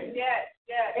heaven.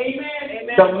 Amen.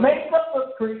 The maker,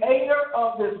 the creator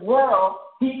of this world,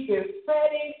 he is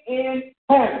sitting in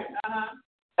heaven.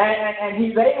 And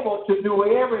he's able to do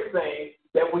everything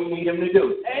that we need him to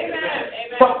do. Amen.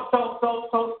 So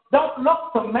don't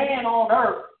look to man on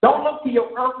earth. Don't look to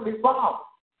your earthly father.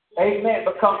 Amen.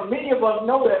 Because many of us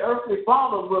know that earthly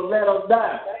fathers will let us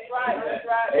down. That's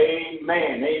right.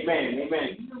 Amen.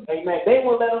 They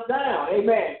will let us down.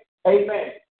 Amen.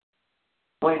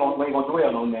 We ain't gonna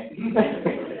dwell on that.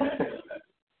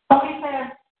 So he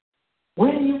says,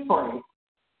 when you pray,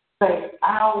 say,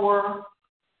 our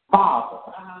Father,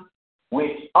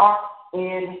 which art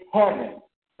in heaven.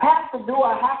 Pastor, do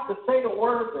I have to say the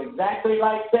words exactly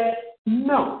like that?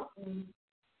 No.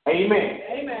 Amen.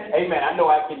 I know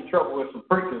I get in trouble with some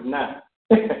preachers now.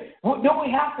 Don't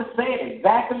we have to say it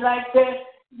exactly like that?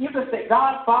 You can say,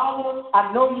 God, Father,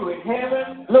 I know you in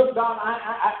heaven. Look, God,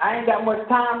 I ain't got much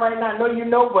time right now. I know you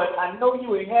know, but I know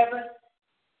you in heaven.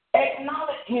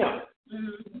 Acknowledge him.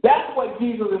 That's what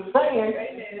Jesus is saying.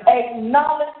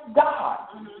 Acknowledge God.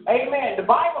 Amen. The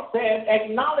Bible says,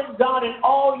 acknowledge God in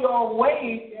all your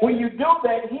ways. When you do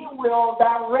that, he will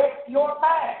direct your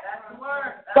path.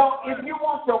 So if you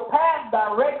want your path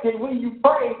directed when you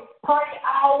pray, pray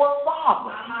our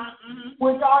Father,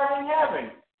 which art in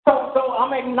heaven. So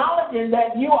I'm acknowledging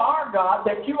that you are God,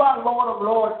 that you are Lord of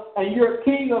Lords, and you're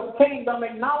King of Kings. I'm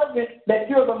acknowledging that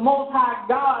you're the Most High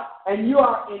God, and you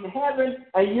are in heaven,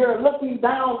 and you're looking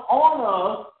down on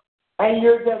us, and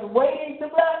you're just waiting to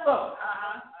bless us.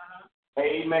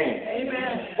 Amen.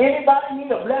 Anybody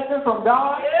need a blessing from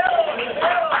God?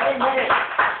 Amen.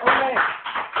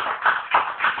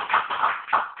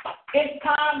 It's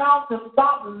time now to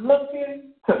stop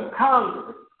looking to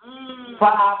Congress for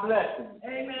our blessings.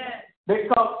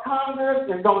 Because Congress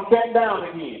is going to shut down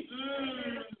again.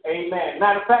 Amen.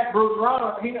 Matter of fact, Bruce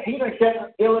Ronald, he done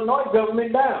shut the Illinois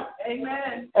government down.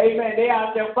 Amen. They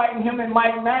out there fighting him and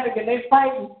Mike Madigan. They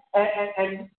fighting,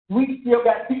 and we still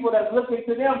got people that's looking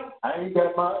to them. I ain't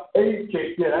got my aid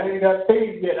check yet. I ain't got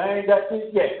paid yet. I ain't got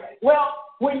this yet. Well,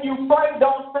 when you pray,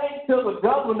 don't say to the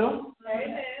governor.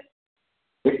 Amen.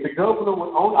 If the governor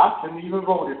was on, I shouldn't even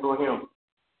voted for him.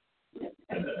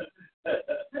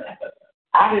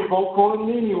 I didn't vote for him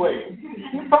anyway.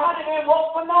 You probably didn't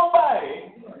vote for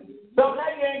nobody. So now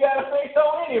you ain't got to say so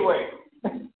anyway.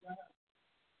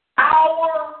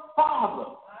 Our Father.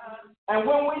 And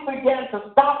when we begin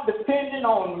to stop depending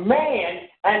on man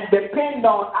and depend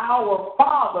on our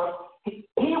Father,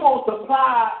 he will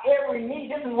supply every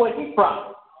need. This is what he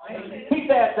promised. He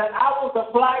says that I will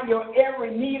supply your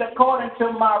every need according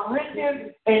to my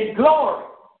riches and glory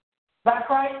by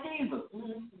Christ Jesus.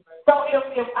 So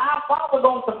if our Father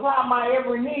don't supply my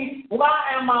every need, why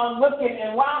am I looking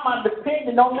and why am I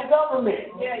depending on the government?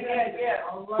 Yeah.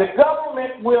 The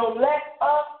government will let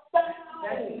us down.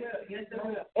 Yes, it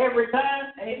will. Every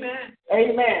time. Amen.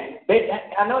 Amen.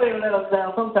 I know they let us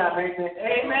down sometimes, ain't they?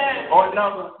 Amen. Or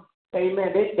another.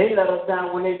 Amen. They let us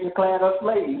down when they declared us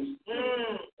slaves.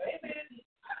 Amen.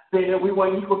 Said that we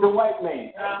weren't equal to white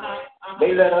men.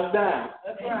 They let us down.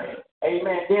 That's right.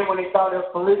 Amen. Then when they thought it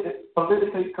was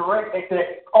politically correct, they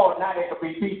said, oh, now they could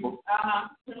be people.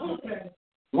 Okay.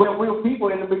 Well, we were people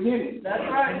in the beginning. That's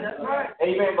right.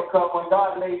 Amen. Because when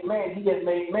God made man, he just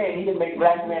made man. He didn't make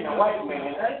black man and white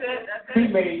man. That's it. He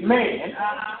made man.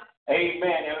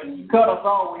 Amen. And when you cut us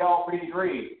off, we all bleed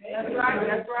red. That's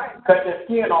right. Cut the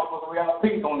skin off us, we all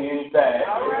pink on the inside.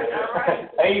 All right.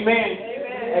 Amen.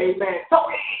 So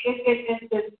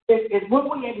it's when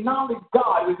we acknowledge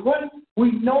God, it's when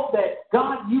we know that,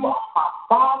 God, you are my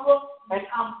Father, and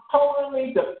I'm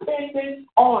totally dependent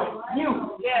on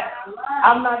you. Yeah.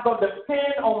 I'm not going to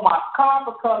depend on my car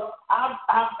because I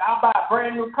buy a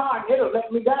brand new car and it'll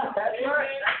let me down. That's right.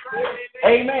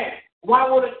 Amen. Why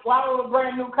would a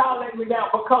brand new car let me down?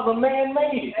 Because a man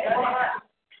made it.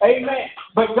 Amen.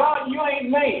 But God, you ain't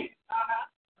made it.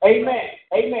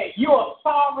 Amen. You are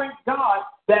sovereign God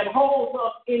that holds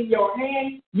us in your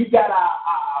hand. You got a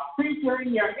preacher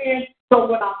in your hand. So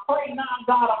when I pray now,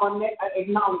 God, I'm going to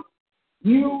acknowledge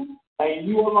you and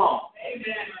you alone.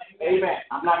 Amen.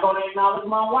 I'm not going to acknowledge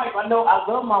my wife. I know I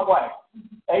love my wife.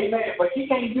 Amen. But she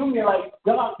can't do me like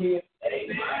God did.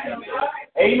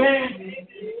 Amen.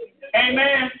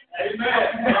 Amen.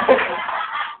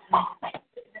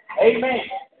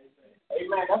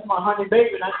 That's my honey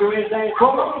baby, and I do anything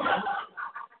for her.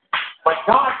 But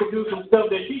God can do some stuff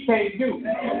that she can't do.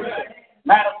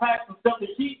 Matter of fact, some stuff that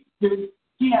she do,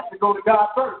 she has to go to God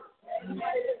first.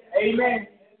 Amen.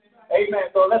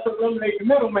 So let's eliminate the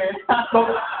middleman.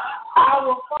 So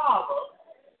our Father.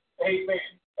 Amen.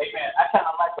 I kind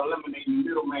of like to eliminate the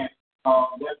middleman.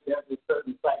 There's a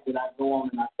certain site that I go on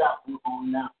and I stop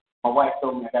on now. My wife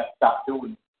told me I got to stop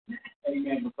doing it.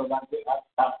 Amen. Because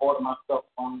I order my stuff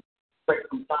on straight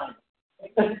from China.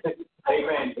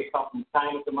 Amen. They come from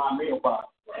China to my mailbox.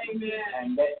 Amen.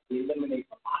 And that eliminates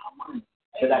a lot of money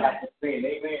that I have to spend.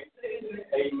 Amen.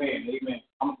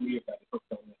 I'm going to leave that.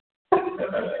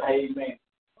 Amen.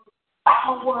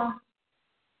 Our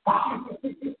Father.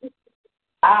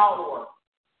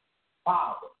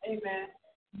 Amen.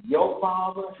 Your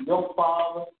Father.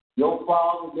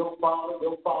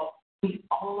 He's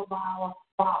all of our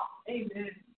Father.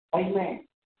 Amen.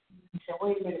 You said,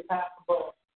 wait a minute, Pastor,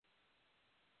 but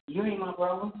you ain't my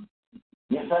brother.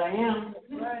 Yes, I am.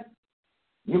 Right.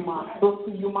 You're my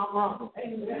sister, you're my brother.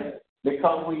 Amen.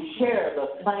 Because we share the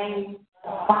same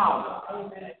Father.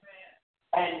 Amen.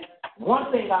 And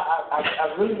one thing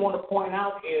I really want to point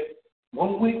out is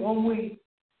when we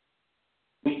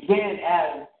begin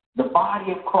as the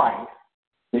body of Christ,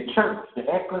 the church, the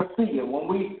ecclesia, when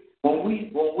we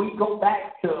go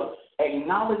back to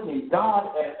acknowledging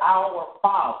God as our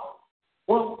Father.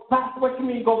 Well, Pastor, what you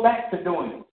mean go back to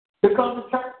doing it? Because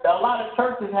a lot of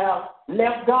churches have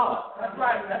left God. That's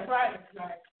right.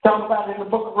 Talk about it in the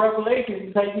book of Revelation,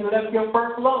 you say you left your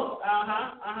first love.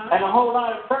 And a whole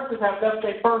lot of churches have left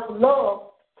their first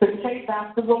love to chase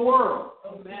after the world.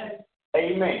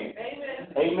 Amen.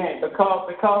 Because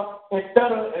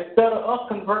instead of us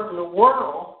converting the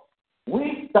world,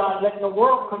 we start letting the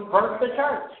world convert the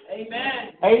church.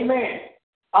 Amen.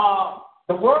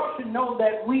 The world should know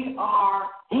that we are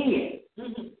His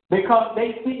because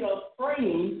they see us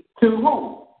praying to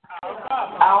who?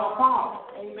 Our Father.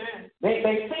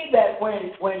 They see that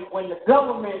when the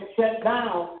government shut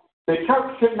down, the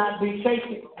church should not be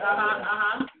shaken.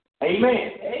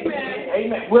 Amen.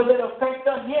 Will it affect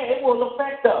us? Yeah, it will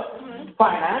affect us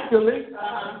financially,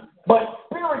 but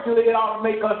spiritually it ought to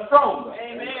make us stronger.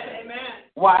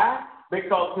 Why?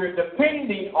 Because we're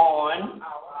depending on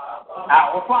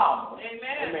our Father.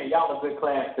 Amen. Y'all a good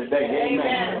class today.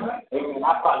 Amen.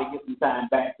 I'll probably get some time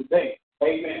back today.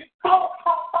 Amen.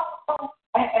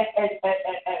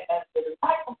 As the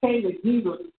disciples came to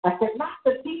Jesus and said, not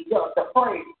to teach us to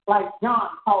pray like John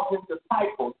taught his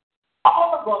disciples.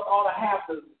 All of us ought to have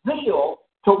the zeal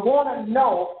to want to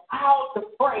know how to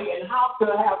pray and how to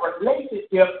have a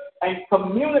relationship and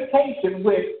communication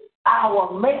with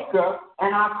our Maker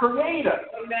and our Creator.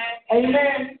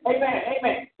 Amen.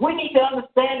 We need to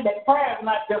understand that prayer is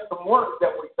not just some words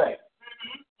that we say.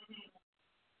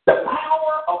 The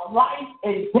power of life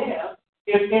and death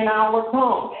is in our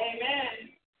tongue.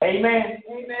 Amen.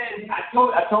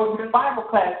 I told you in Bible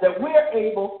class that we're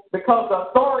able, because the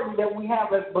authority that we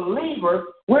have as believers,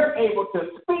 we're able to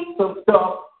speak some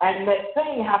stuff, and that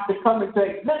thing has to come into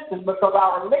existence because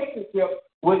our relationship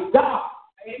with God.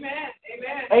 Amen.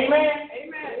 Amen. Amen.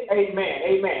 Amen. Amen.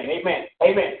 Amen. Amen.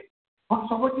 Amen.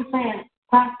 So what you saying,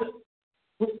 Pastor?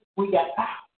 We got power.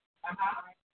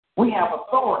 We have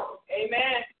authority.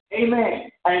 Amen.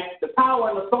 Amen. And the power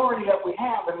and authority that we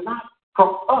have is not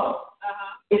from us.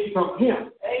 It's from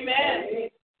Him. Amen.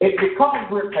 It's because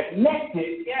we're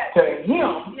connected to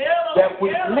Him that we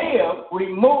live, we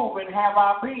move, and have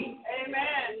our being.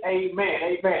 Amen.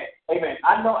 Amen. Amen. Amen.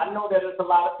 I know that there's a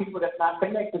lot of people that's not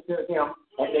connected to Him,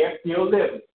 and they're still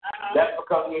living. That's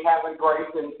because He's having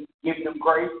grace, and He's giving them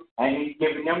grace, and He's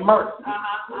giving them mercy.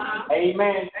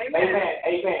 Amen. Amen.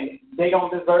 Amen. They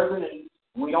don't deserve it,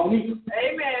 and we don't need it.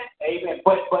 Amen. Amen.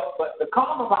 But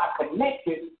because of our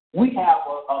connection, we have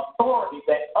an authority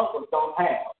that others don't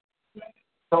have.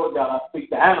 So I speak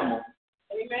to animals.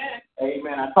 Amen.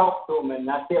 Amen. I talk to them and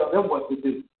I tell them what to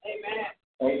do. Amen.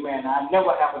 Amen. I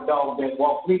never have a dog that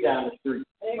walks me down the street.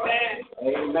 Amen.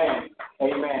 Amen.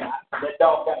 Amen. That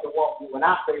dog got to walk me when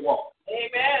I say walk.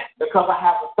 Amen. Because I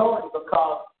have authority,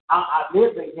 because I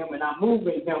live in Him and I move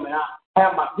in Him and I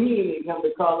have my being in Him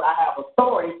because I have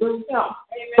authority through Him.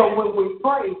 Amen. So when we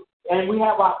pray and we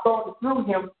have our authority through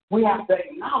Him, we have to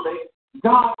acknowledge,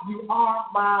 God, you are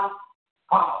my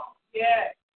Father.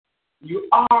 Yes. You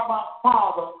are my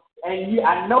Father, and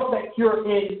I know that you're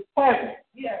in heaven.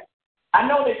 Yes. I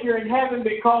know that you're in heaven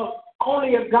because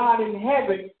only a God in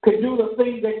heaven could do the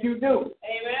things that you do.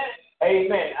 Amen.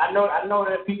 Amen. I know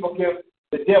that people give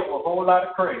the devil a whole lot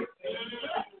of credit.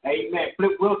 Amen.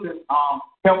 Flip Wilson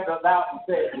helped us out and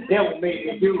said the devil made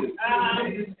me do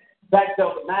it. That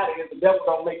doesn't matter if the devil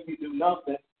don't make you do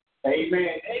nothing.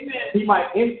 Amen. Amen. He might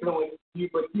influence you,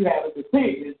 but you have a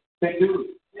decision to do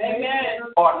it.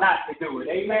 Amen. Or not to do it.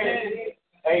 Amen.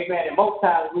 Amen. And most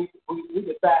times we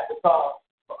decide because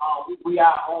we are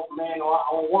our own man or our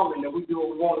own woman that we do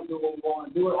what we want to do, when we want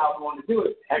to do it, how we want to do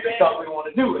it, and because we want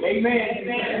to do it. Amen.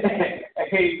 Amen.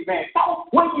 Amen. So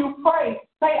when you pray,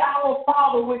 say, Our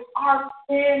Father which art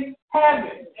in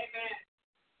heaven.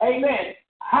 Amen. Amen.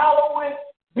 Hallowed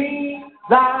be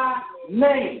thy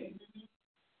name.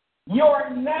 Your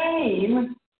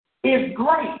name is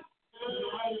great.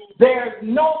 There's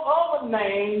no other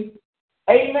name,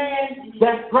 amen,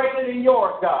 that's greater than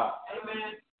yours, God.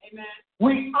 Amen. Amen.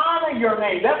 We honor your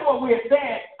name. That's what we're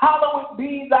saying. Hallowed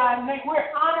be thy name. We're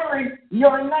honoring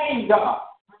your name, God.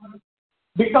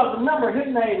 Because remember,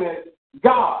 His name is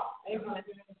God. Amen.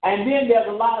 And then there's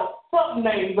a lot of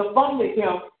sub-names under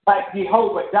Him, like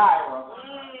Jehovah Jireh.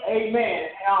 Amen.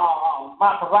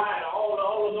 My provider,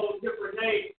 all of those different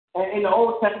names. And in the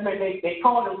Old Testament, they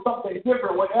called Him something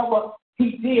different. Whatever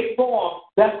He did for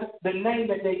them, that's the name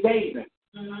that they gave Him.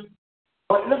 Mm-hmm.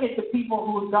 But look at the people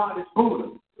whose God is Buddha.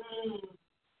 Mm.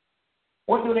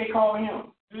 What do they call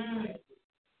Him? Mm.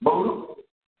 Buddha.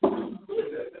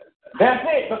 That's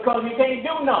it, because He can't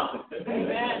do nothing.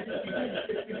 Amen.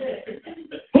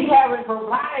 He haven't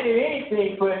provided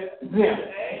anything for them.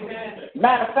 Amen.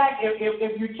 Matter of fact,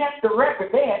 if you check the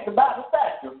record, they had to buy the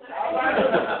statue.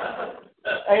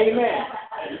 Amen.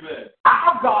 Amen.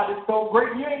 Our God is so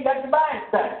great, you ain't got to buy His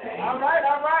statue. All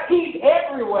right. He's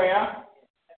everywhere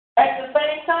at the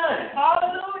same time.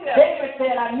 Hallelujah. David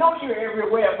said, I know you're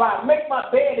everywhere. If I make my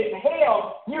bed in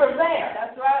hell, you're there.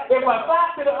 That's right. If I fly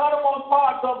to the uttermost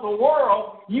parts of the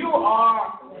world, you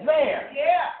are there.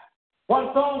 Yeah.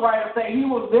 One songwriter said He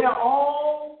was there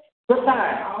all the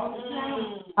time.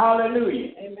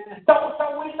 Hallelujah. Amen. So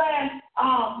we're saying,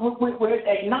 we're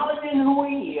acknowledging who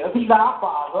He is. He's our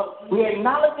Father. We're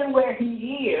acknowledging where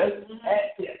He is.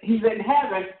 He's in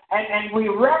heaven. And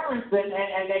we're reverencing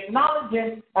and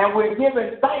acknowledging, and we're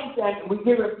giving thanks and we're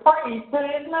giving praise to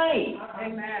His name.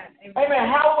 Amen. Amen.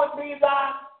 Hallowed be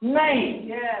thy name.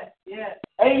 Yes. Yes.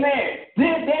 Amen.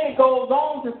 Then it goes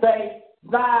on to say,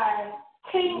 thy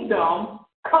kingdom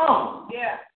come.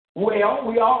 Yeah. Well,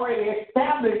 we already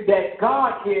established that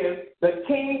God is the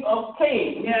King of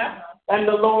Kings and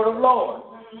the Lord of Lords.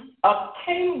 Mm-hmm. A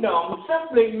kingdom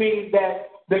simply means that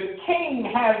the king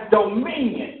has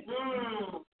dominion.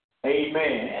 Mm.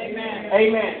 Amen. Amen.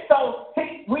 Amen. So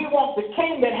we want the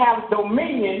king that has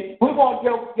dominion. We want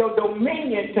your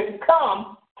dominion to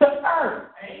come to earth.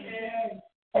 Amen.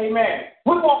 Amen.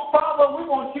 We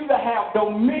want you to have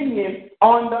dominion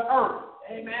on the earth.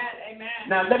 Amen. Amen.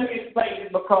 Now, let me explain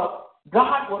it, because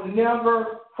God will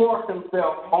never force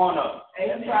Himself on us.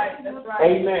 That's right. That's right.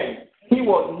 Amen. He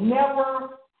will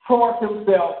never force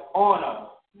Himself on us.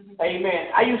 Mm-hmm. Amen.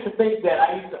 I used to think that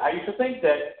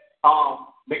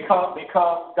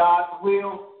because God's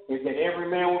will is that every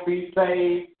man will be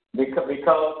saved, because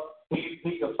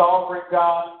He's a sovereign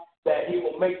God, that he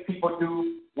will make people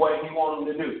do what he wants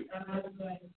them to do.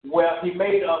 Well, he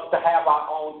made us to have our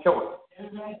own choice.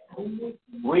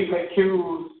 We may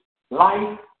choose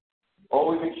life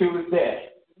or we can choose death.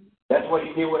 That's what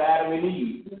he did with Adam and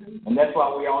Eve. And that's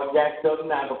why we all jacked up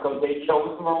now, because they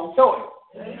chose the wrong choice.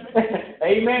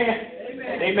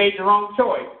 Amen. They made the wrong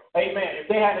choice. Amen. If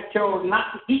they had chosen not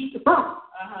to eat the fruit,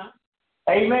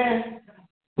 amen,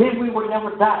 then we would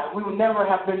never die. We would never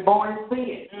have been born in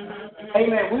sin.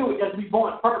 Amen. We would just be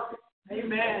born perfect.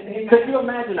 Amen. Could you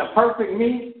imagine a perfect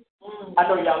me? I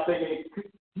know y'all thinking,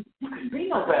 you could be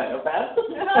no better, Pastor.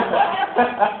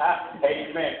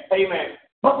 Amen. Amen.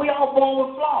 But we all born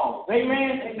with flaws.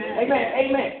 Amen.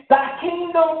 Amen. Thy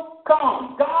kingdom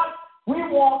come. God, we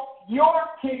want your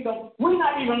kingdom. We're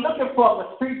not even looking for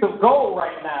the streets of gold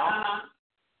right now.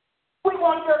 We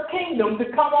want your kingdom to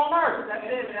come on earth. That's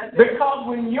it. Because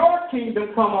when your kingdom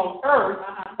come on earth,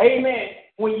 amen,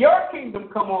 when your kingdom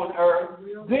come on earth,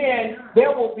 then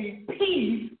there will be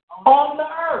peace on the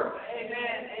earth.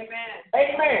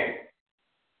 Amen.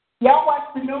 Y'all watch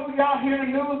the news, y'all hear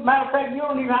the news. Matter of fact, you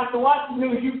don't even have to watch the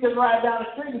news. You just ride down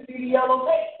the street and see the yellow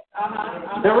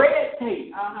tape, the red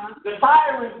tape, the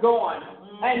sirens going.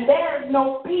 And there is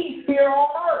no peace here on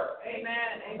earth.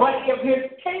 Amen. But if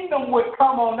his kingdom would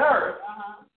come on earth,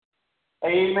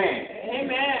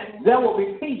 amen, there will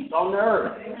be peace on the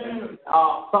earth.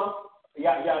 Some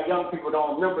young people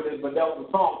don't remember this, but there was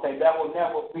a song saying there will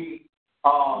never be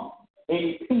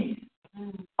any peace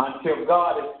until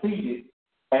God is seated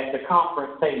at the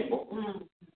conference table.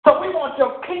 So we want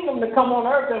your kingdom to come on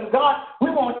earth, and God, we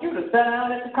want you to sit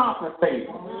down at the conference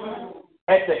table.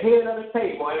 At the head of the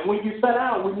table. And when you sit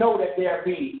down, we know that there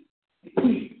be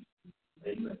peace.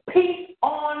 Peace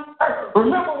on earth.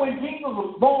 Remember when Jesus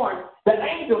was born, the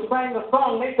angels sang a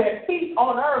song. They said, peace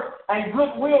on earth and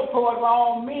goodwill towards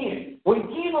all men. When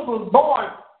Jesus was born,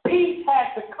 peace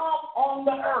had to come on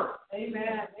the earth.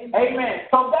 Amen.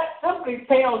 So that simply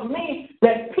tells me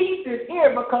that peace is here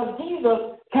because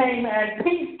Jesus came and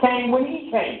peace came when he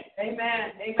came.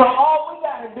 Amen. So all we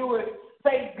got to do is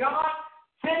say, God,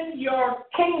 send your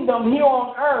kingdom here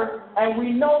on earth, and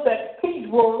we know that peace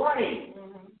will reign.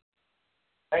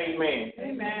 Amen.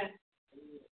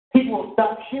 People will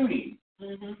stop shooting.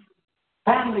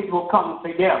 Families will come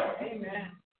together.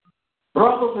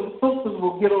 Brothers and sisters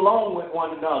will get along with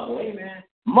one another.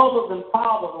 Mothers and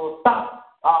fathers will stop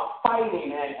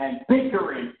fighting and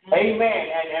bickering. Amen.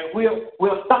 And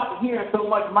we'll stop hearing so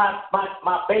much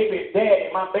my baby daddy,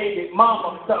 my baby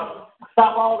mama stuff.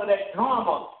 Stop all of that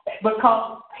drama,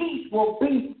 because peace will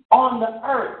be on the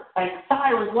earth. And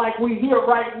sirens like we hear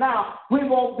right now, we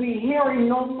won't be hearing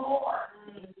no more,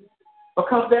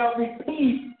 because there will be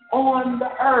peace on the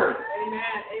earth.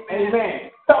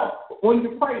 Amen. So when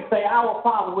you pray, say, Our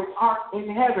Father which art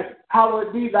in heaven,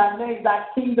 hallowed be thy name, thy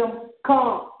kingdom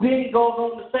come. Then he goes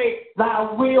on to say,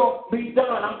 thy will be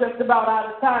done. I'm just about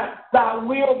out of time. Thy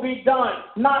will be done.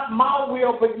 Not my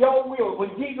will, but your will. When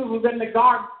Jesus was in the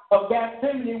garden of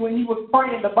Gethsemane, when he was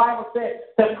praying, the Bible said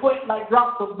that sweat like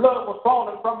drops of blood was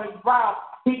falling from his brow.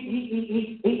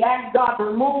 He asked God to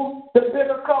remove the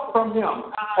bitter cup from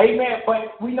him. Amen.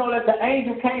 But we know that the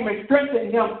angel came and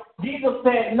strengthened him. Jesus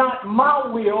said, not my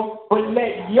will, but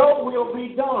let your will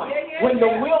be done. When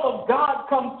the will of God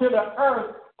comes to the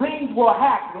earth, things will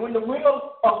happen. When the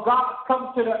will of God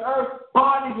comes to the earth,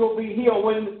 bodies will be healed.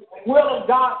 When the will of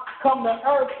God comes to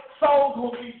earth, souls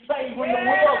will be saved. When the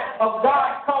will of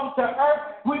God comes to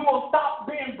earth, we will stop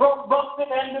being broke, busted,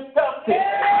 and disgusted.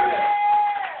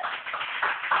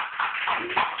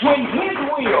 When his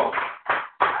will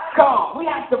comes, we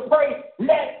have to pray,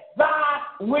 let thy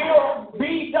will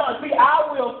be done. See,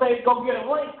 our will say go get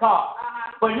a rent car.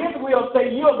 But his will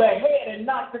say you're the head and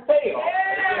not the tail.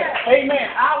 Amen.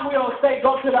 Our will say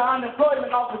go to the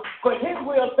unemployment office. But his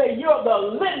will say you're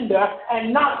the lender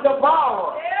and not the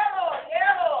borrower.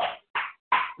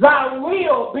 Thy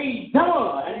will be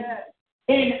done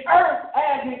in earth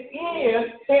as it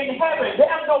is in heaven.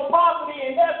 There's no poverty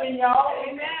in heaven, y'all.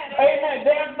 Amen.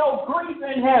 There's no grief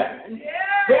in heaven.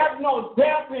 There's no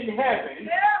death in heaven.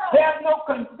 There's no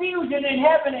confusion in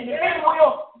heaven. And it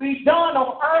will be done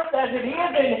on earth as it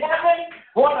is in heaven.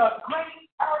 What a great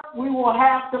earth we will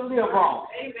have to live on.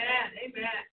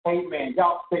 Amen.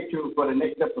 Y'all stay tuned for the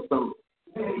next episode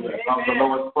of the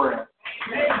Lord's Prayer.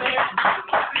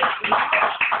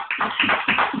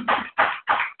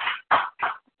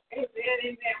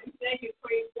 Amen. We thank you,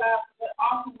 praise God, for the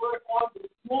awesome word on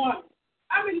this morning.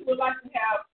 How many would like to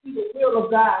have the will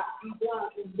of God be done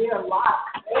in their lives?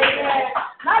 Amen.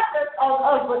 Not just on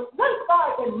us, but let's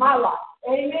start in my life.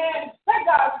 Amen. Let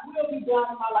God's will be done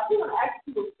in my life. We're going to ask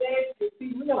you to stand to your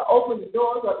feet. We're going to open the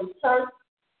doors of the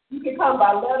come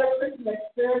by letter, Christian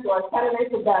experience, or a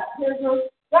candidate for baptism,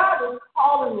 God is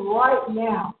calling right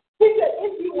now. He said,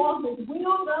 if you want His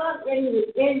will done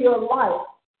in your life,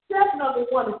 step number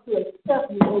one is to accept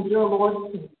me as your Lord and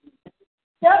Savior.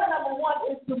 Step number one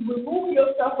is to remove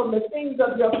yourself from the things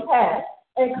of your past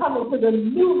and come into the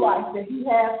new life that He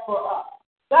has for us.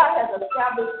 God has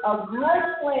established a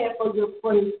great plan for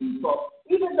His people.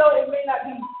 Even though it may not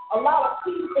be a lot of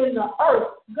peace in the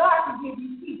earth, God can give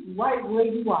you peace right where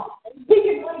you are. He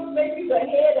can make you the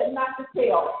head and not the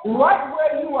tail, right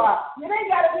where you are. It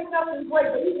ain't got to be nothing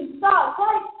great, but He can start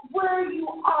right where you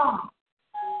are.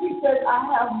 He says, I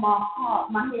have my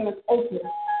heart, my hands open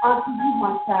unto you,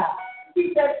 my child.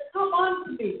 He says, come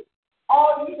unto me,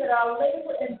 all you that are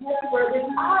labor and heavy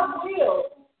burden, I will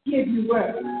give you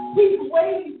rest. He's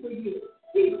waiting for you.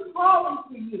 He's calling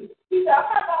for you. He said, I'm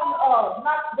not going to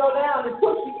not go down and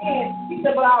push you in. He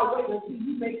said, but I'll wait until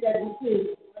you make that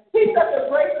decision. He's such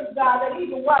a gracious God that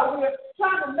even while we're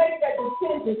trying to make that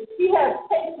decision, He has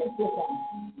patience with us.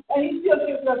 And He still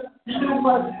gives us new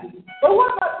mercy. But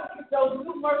what about you get those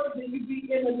new mercies and you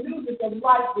be in the newness of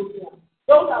life with them?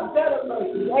 Those are better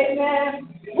mercies.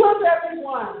 Amen. Will there be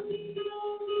one?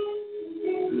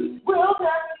 Will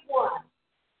there be one?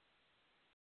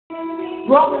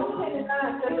 Romans 10:9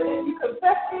 says that if you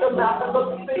confess with your mouth and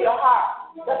believe in your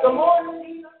heart that the Lord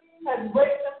Jesus has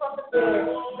raised Him from the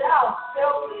dead, thou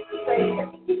shalt be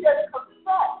saved. He just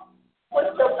confess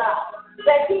with your mouth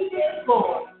that He is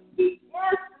Lord. He is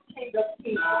the King of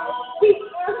Kings. He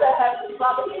is the Heavenly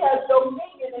Father. He has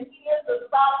dominion, and He is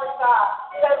the sovereign God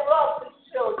that loves His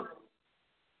children.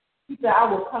 He said, I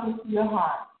will come into your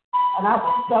heart, and I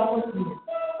will sup with you.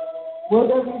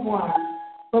 Will there be one?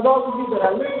 For those of you that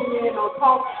are listening in on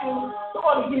Talk Show, I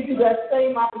want to give you that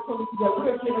same opportunity that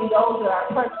we're giving those that are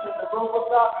present in the room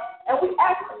with us. And we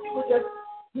ask that you would just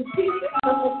repeat this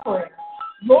simple prayer.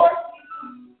 Lord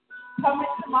Jesus, come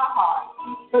into my heart.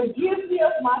 Forgive me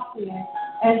of my sin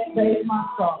and save my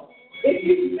soul. If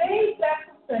you made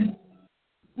that confession,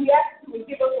 we ask that you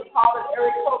would give us a call at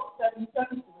area code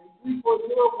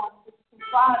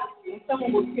 773-340-1625, and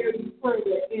someone will carry you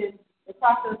further in the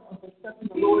process of accepting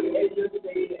the Lord as your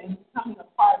Savior and becoming a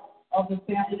part of the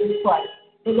family of Christ.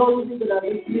 For those of you that are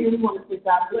listening, we want to say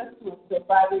God bless you until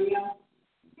 5 a.m.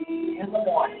 in the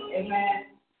morning. Amen.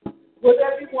 With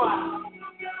everyone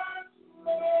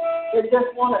that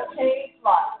just want to change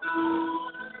life,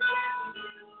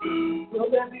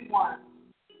 with everyone.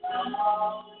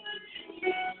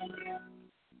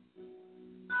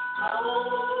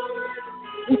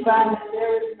 We find that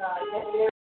there is none.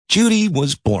 Judy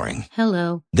was boring.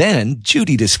 Hello. Then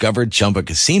Judy discovered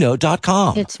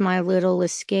ChumbaCasino.com. It's my little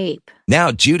escape.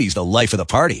 Now Judy's the life of the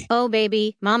party. Oh,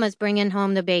 baby, mama's bringing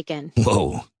home the bacon.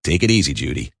 Whoa, take it easy,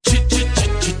 Judy.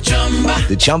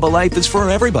 The Chumba life is for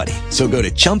everybody. So go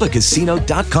to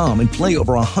ChumbaCasino.com and play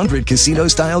over 100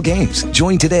 casino-style games.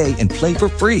 Join today and play for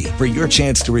free for your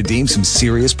chance to redeem some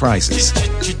serious prizes.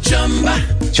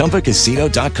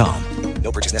 ChumbaCasino.com.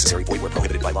 No purchase necessary. Void where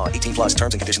prohibited by law. 18+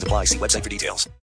 terms and conditions apply. See website for details.